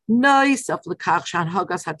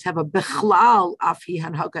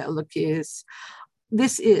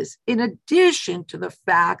 this is in addition to the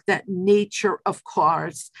fact that nature, of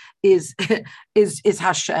course, is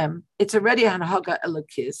Hashem. It's already Hanhaga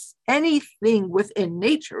Elokis. Anything within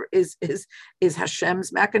nature is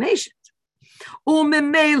Hashem's machinations.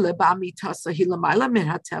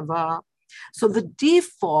 So the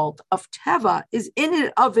default of teva is in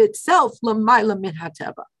and of itself l'mayla min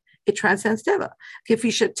hateva. It transcends teva.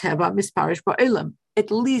 Kefisha teva misparish ba'elam. At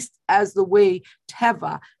least as the way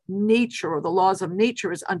teva, nature, or the laws of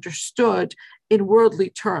nature is understood in worldly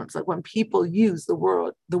terms. Like when people use the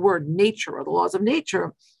word nature or the laws of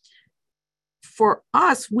nature, for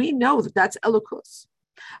us, we know that that's elokus.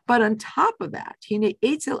 But on top of that,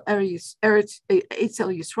 Eitzel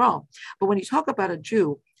Yisrael. But when you talk about a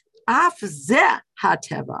Jew, af zeh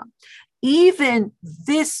hateva, even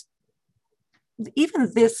this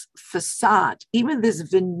facade, even this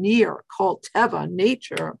veneer called teva,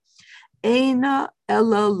 nature, eina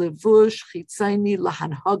ela levush chitzayni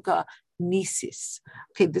lahanhaga nisis.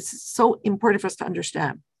 Okay, this is so important for us to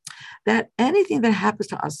understand that anything that happens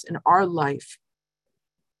to us in our life,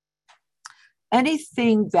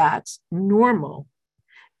 anything that's normal,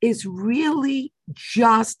 is really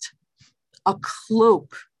just a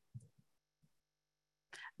cloak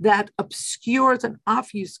that obscures and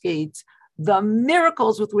obfuscates the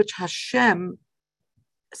miracles with which Hashem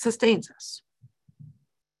sustains us.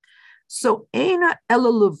 So Eina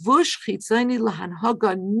ela levush chitzoni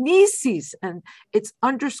lahanhaga nisis, and it's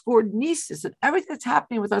underscored nisis, and everything that's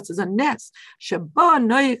happening with us is a nes. Sheba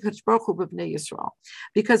noyek Kadosh Baruch Hu b'bnei Yisrael,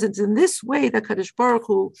 because it's in this way that Kadosh Baruch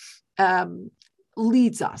Hu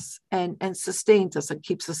leads us and sustains us and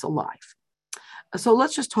keeps us alive. So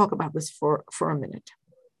let's just talk about this for a minute.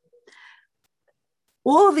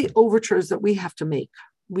 All of the overtures that we have to make.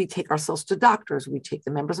 We take ourselves to doctors. We take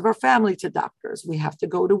the members of our family to doctors. We have to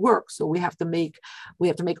go to work, so we have to make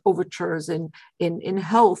overtures in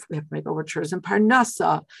health. We have to make overtures in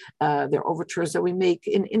parnasa. There are overtures that we make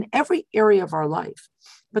in every area of our life.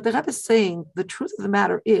 But the Rebbe is saying the truth of the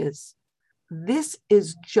matter is, this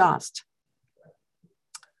is just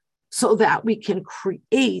so that we can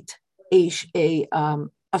create a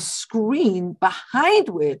screen behind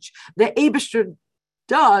which the Eibishter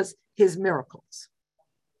does his miracles.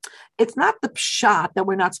 It's not the pshat that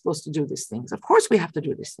we're not supposed to do these things. Of course we have to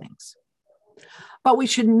do these things. But we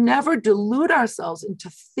should never delude ourselves into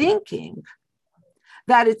thinking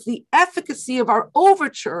that it's the efficacy of our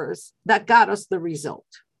overtures that got us the result.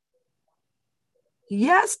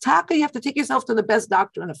 Yes, Taka, you have to take yourself to the best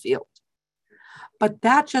doctor in the field. But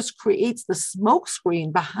that just creates the smoke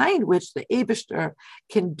screen behind which the Eibishter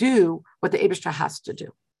can do what the Eibishter has to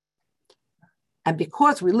do. And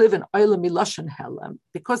because we live in Olam Milashon Helem,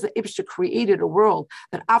 because the Eibishter created a world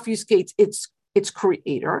that obfuscates its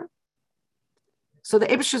creator, so the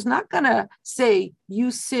Eibishter is not going to say, you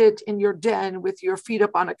sit in your den with your feet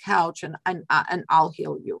up on a couch and I'll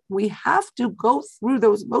heal you. We have to go through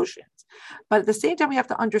those motions. But at the same time, we have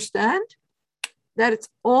to understand that it's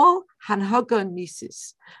all Hanhaga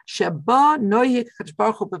Nisis. Sheba Noyek Kadosh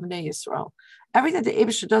Baruch Hu b'bnei Yisrael. Everything the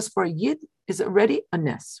Eibishter does for a Yid is already a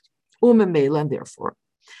Nes. And therefore,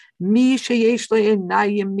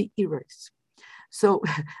 so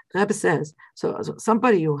Rebbe says, so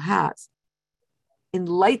somebody who has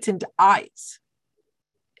enlightened eyes,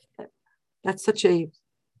 that's such a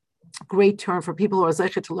great term for people who are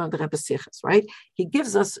zeichet to learn the Rebbe Sichos, right? He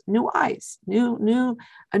gives us new eyes,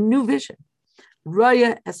 a new vision.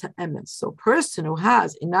 Raya as ha'emes. So person who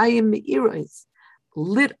has inayim me'iros,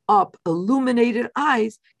 lit up, illuminated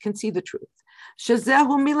eyes, can see the truth.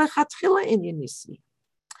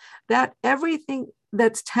 That everything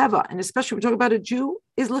that's teva, and especially we're talking about a Jew,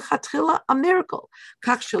 is lechatchila a miracle.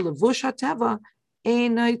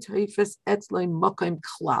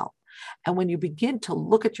 And when you begin to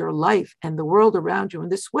look at your life and the world around you in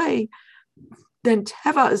this way, then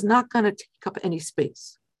teva is not going to take up any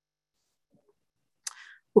space.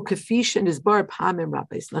 Ukefish and his bar pamim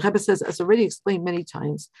rabbis. The Rebbe says, as already explained many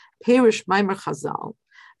times, Perish Maimer Chazal,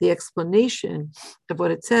 the explanation of what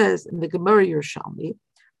it says in the Gemara Yerushalmi,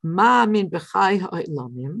 Ma min b'chai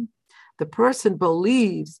ha'olamim, the person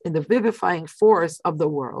believes in the vivifying force of the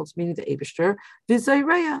worlds, meaning the Eibishter,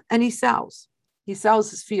 v'zayreya, and he sows. He sows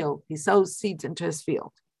his field. He sows seeds into his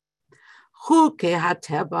field. The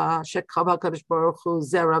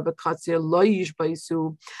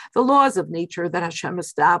laws of nature that Hashem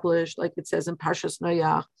established, like it says in Parshas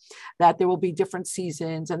Noach, that there will be different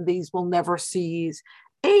seasons and these will never cease.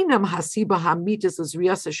 A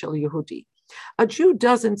Jew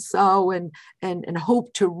doesn't sow and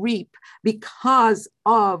hope to reap because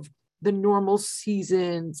of the normal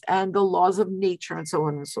seasons and the laws of nature and so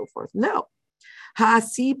on and so forth. No.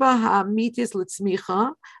 Because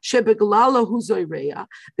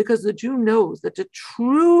the Jew knows that the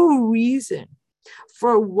true reason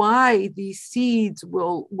for why these seeds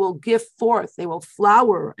will give forth, they will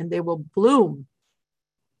flower and they will bloom,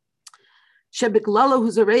 and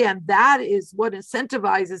that is what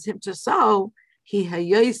incentivizes him to sow.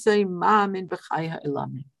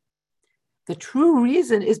 The true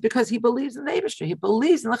reason is because he believes in the Eibishter. He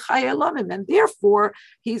believes in the Chai Elamim, and therefore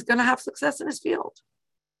he's going to have success in his field.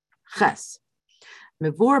 Ches.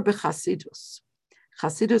 Mevor b'Chasidus.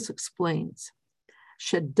 Chasidus explains,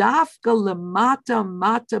 Shedafka lemata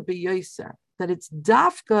mata b'yoser, that it's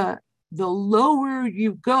dafka, the lower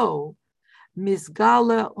you go,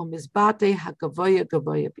 Mizgala or Mizbate Hakavoya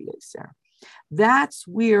Gavoya B'yoser. That's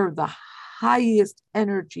where the highest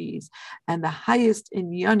energies and the highest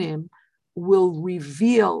inyanim will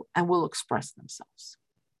reveal and will express themselves.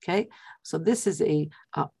 Okay, so this is a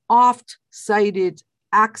oft-cited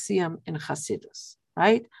axiom in Chassidus,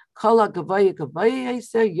 right? Kala Gavoya Gavoya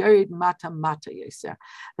Yoser, Yerid Mata Mata Yoser.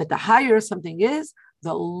 That the higher something is,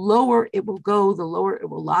 the lower it will go, the lower it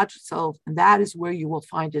will lodge itself, and that is where you will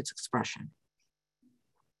find its expression.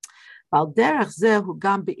 And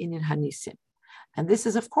this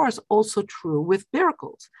is, of course, also true with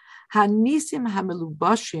miracles. Hanisim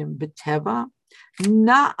hamelubashim b'teva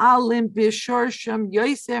Na'alim b'shorsham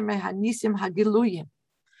yoser mehanisim hagiluyim.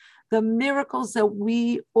 The miracles that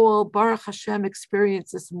we all, Baruch Hashem,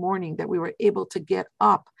 experienced this morning, that we were able to get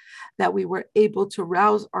up, that we were able to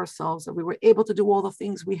rouse ourselves, that we were able to do all the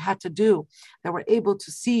things we had to do, that we're able to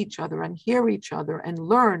see each other and hear each other and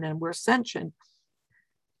learn, and we're sentient.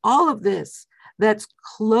 All of this that's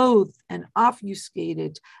clothed and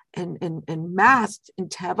obfuscated and masked in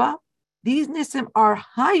Teva, these Nisim are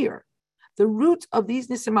higher. The roots of these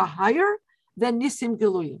Nisim are higher than Nisim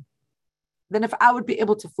Giluyim, than if I would be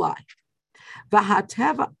able to fly.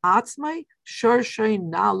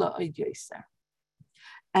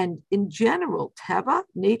 And in general, Teva,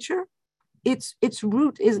 nature, its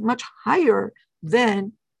root is much higher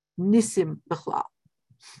than Nisim Bechlal.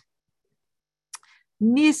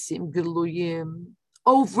 Nisim Giluyim,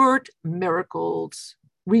 overt miracles,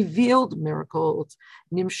 revealed miracles,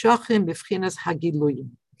 Nimshachim B'fchinas Hagiluyim.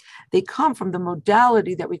 They come from the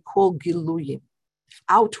modality that we call Giluyim,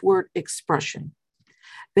 outward expression.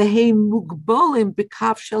 Vehe mugbolim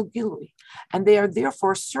b'kav shel gilui, and they are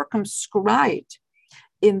therefore circumscribed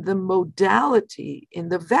in the modality, in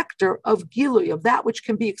the vector of gilui, of that which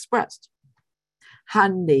can be expressed.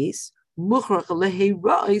 Hanes muchrach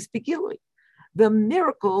leherais begilui. The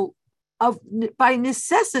miracle of by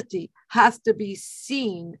necessity has to be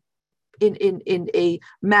seen in a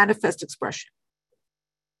manifest expression.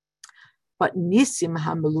 But nisim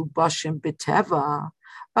hamelubashim b'teva,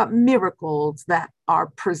 but miracles that are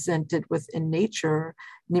presented within nature,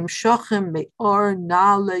 nimshachim me'or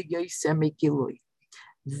na'le yoser megilui.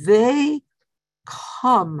 They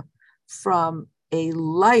come from a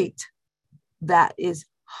light that is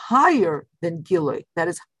higher than gilui, that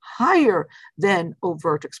is higher than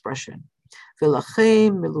overt expression.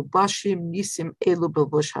 V'lachem melubashim nisim elu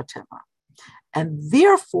b'levush hateva, and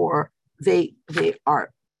therefore they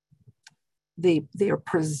are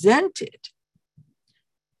presented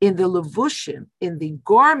in the levushim, in the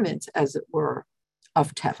garments, as it were,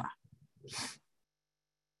 of Teva.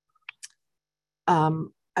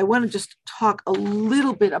 I want to just talk a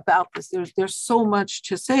little bit about this. There's so much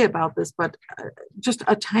to say about this, but just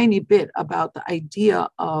a tiny bit about the idea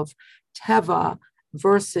of Teva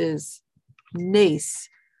versus Nes.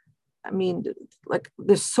 I mean, like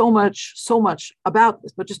there's so much about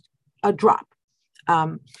this, but just a drop.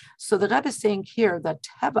 So the Rebbe is saying here that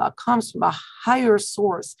Teva comes from a higher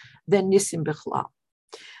source than Nisim Bichlal.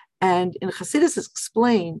 And in Chassidus it's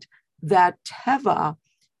explained that Teva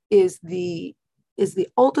is the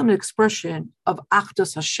ultimate expression of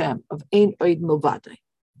Achdus Hashem, of Ein Oid Milvadei.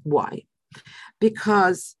 Why?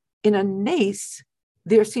 Because in a Nes,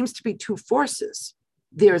 there seems to be two forces.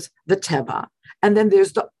 There's the Teva, and then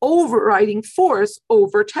there's the overriding force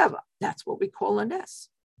over Teva. That's what we call a Nes.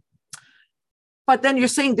 But then you're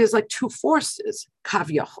saying there's like two forces,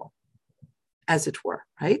 Kav as it were,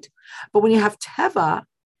 right? But when you have Teva,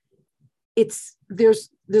 there's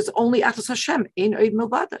only Achdus Hashem, Ein Oid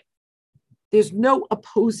Milvadei. There's no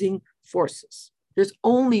opposing forces. There's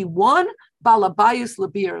only one Balabayus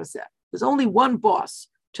Labir Azeh. There's only one boss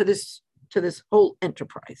to this whole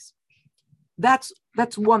enterprise. That's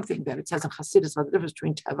one thing that it says in Chassidus about the difference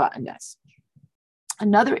between Teva and Nes.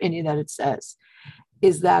 Another inyan that it says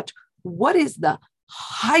is that what is the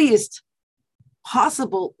highest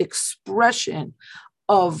possible expression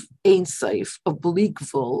of Ein Sof, of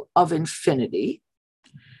Bligvul, of infinity,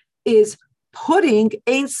 is putting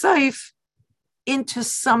Ein Sof into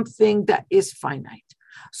something that is finite.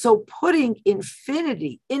 So putting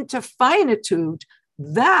infinity into finitude,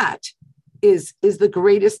 that is the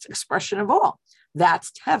greatest expression of all.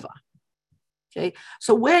 That's Teva. Okay.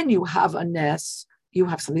 So when you have a Nes, you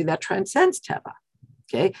have something that transcends Teva.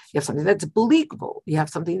 Okay. You have something that's believable. You have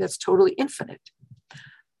something that's totally infinite.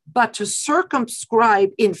 But to circumscribe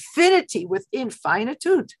infinity within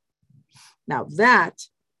finitude, now that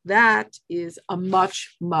is a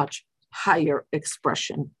much, much higher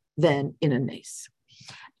expression than in a Nes.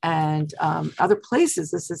 And other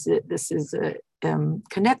places, this is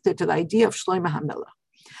connected to the idea of Shlomo HaMelech,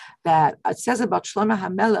 that it says about Shlomo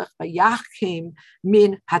HaMelech, Vayachim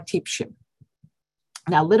min hatipshim.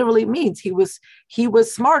 Now, literally means he was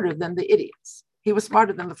smarter than the idiots. He was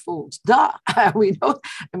smarter than the fools. Duh. We know.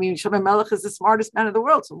 I mean, Shlomo HaMelech is the smartest man in the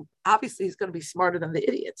world, so obviously he's going to be smarter than the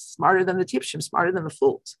idiots, smarter than the tipshim, smarter than the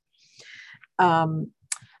fools.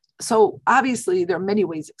 So obviously there are many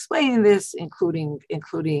ways of explaining this, including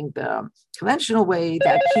the conventional way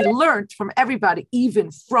that he learned from everybody,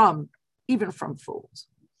 even from fools.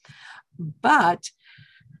 But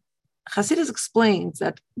Chassidus explains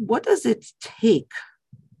that what does it take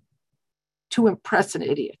to impress an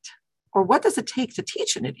idiot? Or what does it take to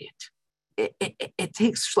teach an idiot? it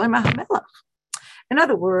takes Shlomo HaMelech. In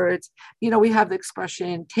other words, we have the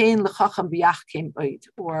expression "tein l'chacham b'yachkim oid"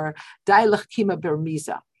 or "dai l'chkima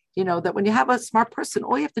bermiza." That when you have a smart person,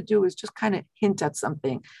 all you have to do is just kind of hint at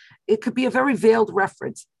something. It could be a very veiled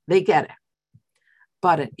reference; they get it.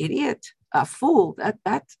 But an idiot, a fool,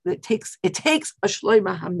 it takes a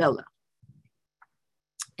Shlomo HaMelech.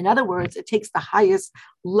 In other words, it takes the highest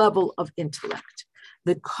level of intellect,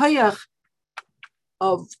 the koyach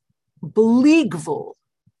of bli gvul,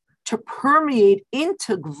 to permeate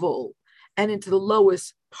into gvul and into the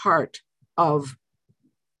lowest part of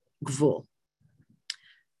gvul.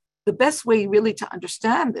 The best way really to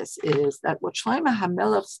understand this is that what Shlomo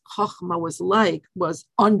HaMelech's chachma was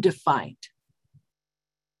undefined.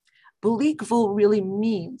 Bli gvul really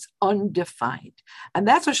means undefined. And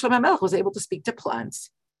that's what Shlomo HaMelech was able to speak to plants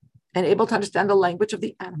and able to understand the language of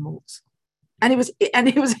the animals. And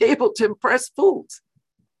he was able to impress fools.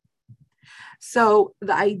 So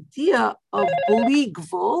the idea of bli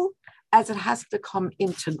gvul, as it has to come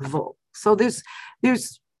into gvul. So there's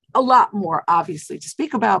a lot more, obviously, to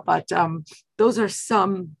speak about, but those are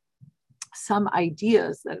some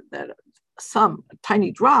ideas that some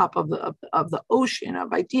tiny drop of the ocean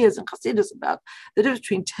of ideas in Chassidus about the difference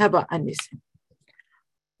between Teva and Nisim.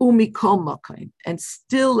 Umikol Makayim, and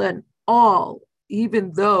still and all,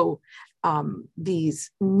 even though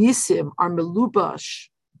these Nisim are melubash,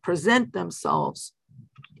 present themselves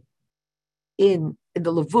in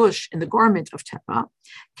the levush, in the garment of Teva,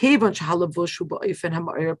 Kevan shehalavush hu ba'ofen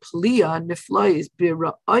ha'ma'ir plia niflois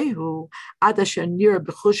b'ra'ayhu ad asher nir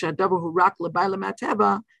b'chush ha'davar hu rak l'bayla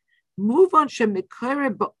ma'teva, move on shemikare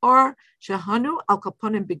ba'or shehanu al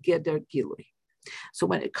kaponim begeder gilui. So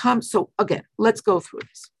when it comes, so again, let's go through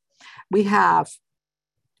this. We have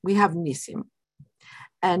Nisim,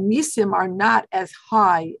 and Nisim are not as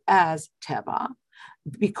high as Teva,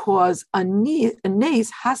 because a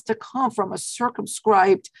nes has to come from a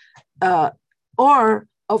circumscribed or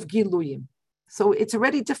of Giluyim. So it's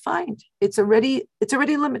already defined. It's already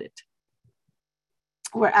limited.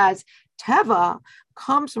 Whereas Teva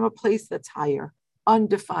comes from a place that's higher,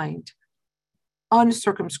 undefined,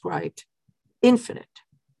 uncircumscribed, infinite.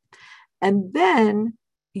 And then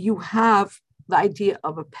you have the idea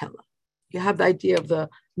of a Pella. You have the idea of the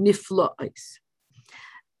Nifla'is.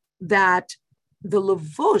 That the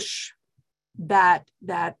levush that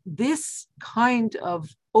this kind of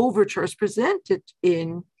overture is presented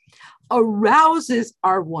in arouses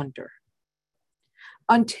our wonder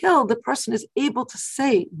until the person is able to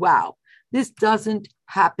say, wow, this doesn't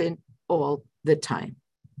happen all the time.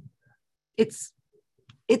 It's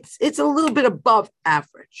a little bit above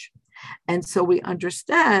average. And so we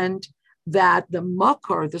understand that the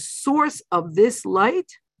makar, the source of this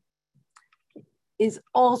light, is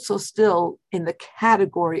also still in the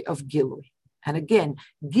category of Gilui. And again,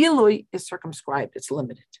 Gilui is circumscribed, it's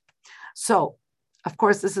limited. So, of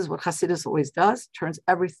course, this is what Hasidus always does, turns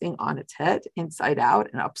everything on its head, inside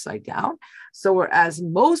out and upside down. So whereas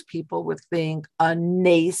most people would think a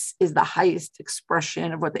nace is the highest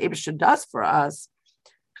expression of what the Eibusha does for us,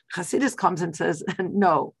 Hasidus comes and says,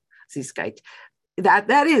 no, Ziskait,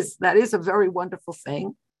 that is a very wonderful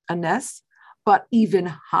thing, a nes, but even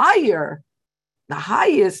higher, the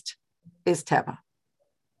highest is Teva.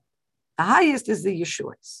 The highest is the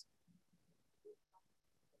Yeshuas.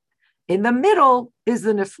 In the middle is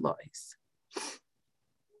the Niflois.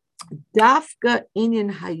 Dafka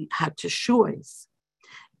inyan hatashuas.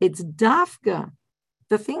 It's dafka,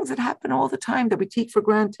 the things that happen all the time that we take for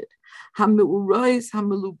granted. Hamu'urois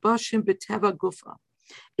hamelubashim b'teva gufa.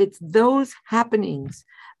 It's those happenings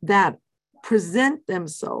that present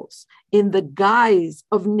themselves in the guise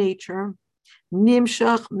of nature.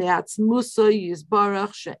 Nimshach me'atzmusa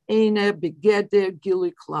yizbarach she'ene begeder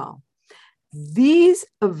gilui klal. These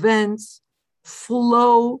events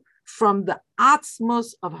flow from the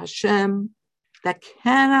atzmos of Hashem that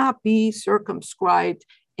cannot be circumscribed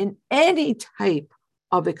in any type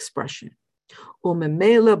of expression.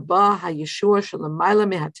 Umemela ba hayeshua shelamayla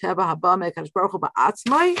mehateva haba me'akadosh baruch hu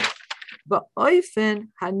ba'atzmai ba'oifen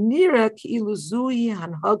hanira ki'ilu zui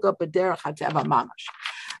hanhaga b'derech hateva mamash.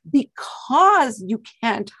 Because you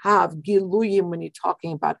can't have giluyim when you're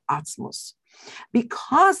talking about atzmos,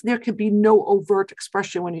 because there can be no overt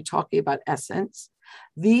expression when you're talking about essence,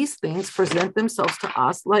 these things present themselves to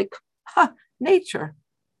us like nature.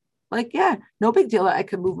 Like, yeah, no big deal. I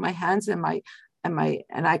can move my hands and I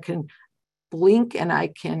can blink and I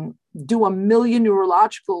can do a million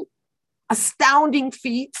neurological astounding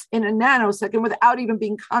feats in a nanosecond without even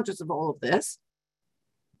being conscious of all of this.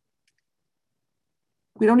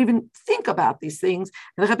 We don't even think about these things.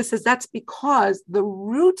 And the Rebbe says that's because the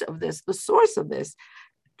root of this, the source of this,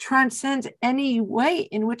 transcends any way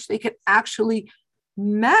in which they could actually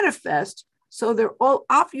manifest. So they're all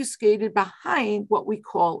obfuscated behind what we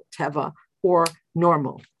call teva or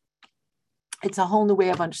normal. It's a whole new way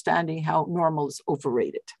of understanding how normal is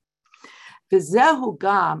overrated. V'zehu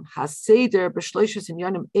gam haseder b'shloishes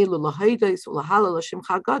inyanim elu lahaydos u'lahalal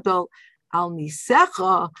l'shimcha gadol al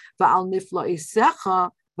nisecha v'al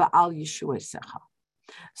nifla'isecha v'al yeshuasecha.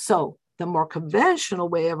 So the more conventional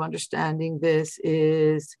way of understanding this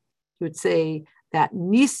is, you would say that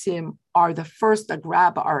nisim are the first that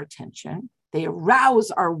grab our attention. They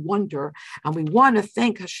arouse our wonder, and we want to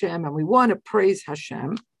thank Hashem, and we want to praise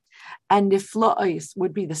Hashem. And nifla'is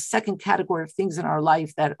would be the second category of things in our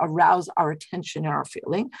life that arouse our attention and our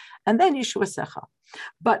feeling. And then yeshuasecha.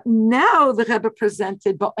 But now the Rebbe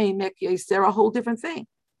presented ba'emek yaser, a whole different thing.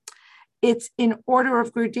 It's in order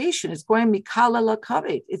of gradation. It's going mikala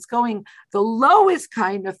lakavit. It's going, the lowest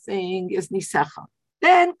kind of thing is nisecha.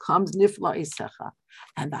 Then comes nifla'isecha.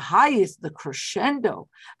 And the highest, the crescendo,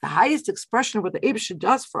 the highest expression of what the Eibusher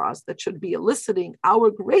does for us that should be eliciting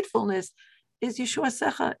our gratefulness is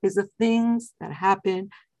yeshuasecha, is the things that happen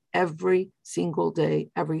every single day,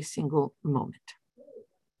 every single moment.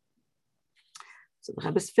 So the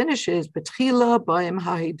Rebbe finishes, B'tchila ba'im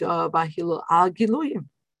ha'hida ba'hilu al giluyim,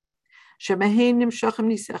 shemehem nimshachem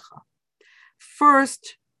nisecha.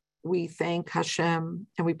 First, we thank Hashem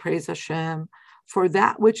and we praise Hashem for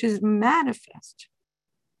that which is manifest.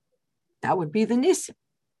 That would be the nisim.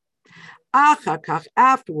 Achakach,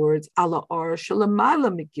 afterwards, ala or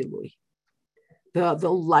shalamala mikilui. The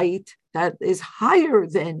light that is higher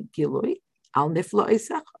than Gilui, al nifla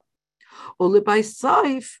isecha. Ulibai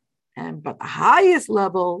saif, but the highest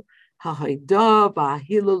level, ha'haida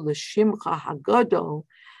v'ahilu l'shimcha hagadol,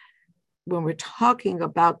 when we're talking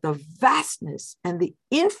about the vastness and the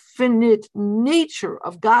infinite nature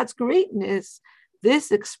of God's greatness,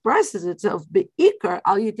 this expresses itself be'ikar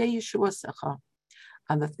al yedei yeshuasecha,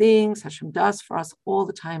 and the things Hashem does for us all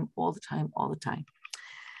the time, all the time, all the time.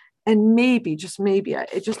 And maybe, just maybe,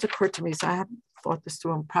 it just occurred to me, so I haven't thought this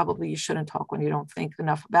through, and probably you shouldn't talk when you don't think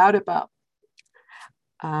enough about it, but,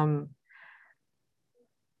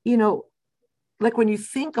 like when you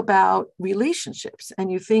think about relationships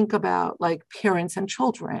and you think about like parents and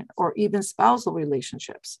children or even spousal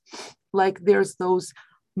relationships, like there's those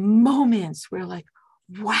moments where like,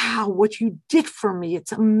 wow, what you did for me,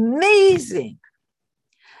 it's amazing.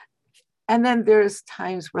 And then there's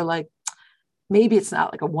times where like, maybe it's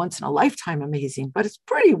not like a once in a lifetime amazing, but it's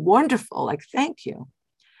pretty wonderful. Like, thank you.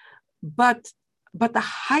 But the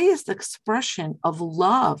highest expression of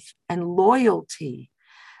love and loyalty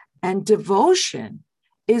and devotion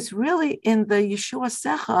is really in the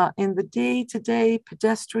yeshuasecha, in the day-to-day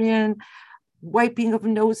pedestrian wiping of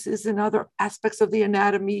noses and other aspects of the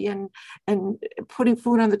anatomy and putting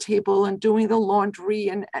food on the table and doing the laundry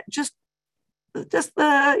and just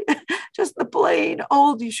the plain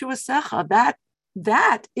old yeshuasecha.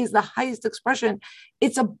 That is the highest expression.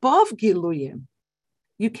 It's above giluyim.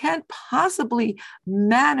 You can't possibly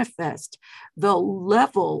manifest the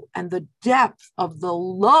level and the depth of the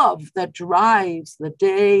love that drives the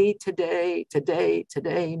day to day,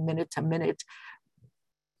 minute to minute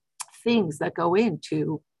things that go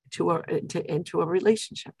into a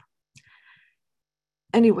relationship.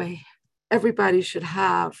 Anyway, everybody should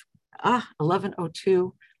have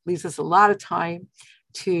 11:02 leaves us a lot of time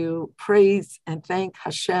to praise and thank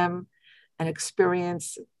Hashem and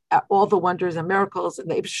experience all the wonders and miracles,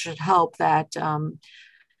 and they should help that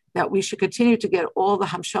we should continue to get all the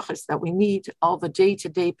hamshachas that we need, all the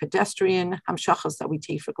day-to-day pedestrian hamshachas that we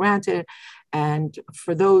take for granted. And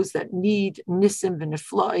for those that need nisim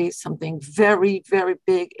v'niflai, something very, very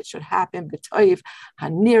big, it should happen, b'toiv,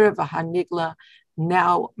 hanira v'hanigla,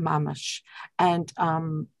 now mamash. And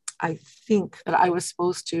I think that I was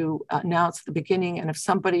supposed to announce at the beginning, and if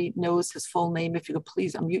somebody knows his full name, if you could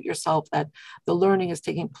please unmute yourself, that the learning is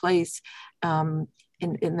taking place in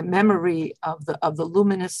the memory of the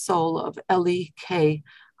luminous soul of Eli K,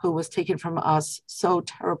 who was taken from us so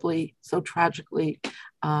terribly, so tragically,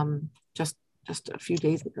 just a few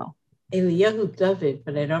days ago. Eliyahu David,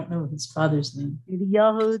 but I don't know his father's name.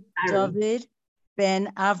 Eliyahu David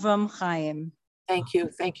ben Avram Chaim. Thank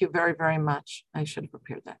you very, very much. I should have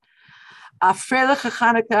prepared that. A freiliche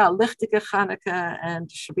Chanukah, a lichtige Chanukah,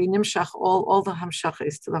 and should be nimshach all the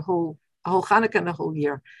hamshachas to the whole Chanukah and the whole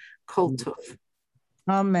year. Kol tov.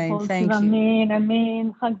 Amen. Thank you. Amen.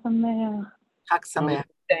 Amen. Chag Sameach. Chag Sameach.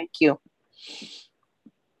 Thank you.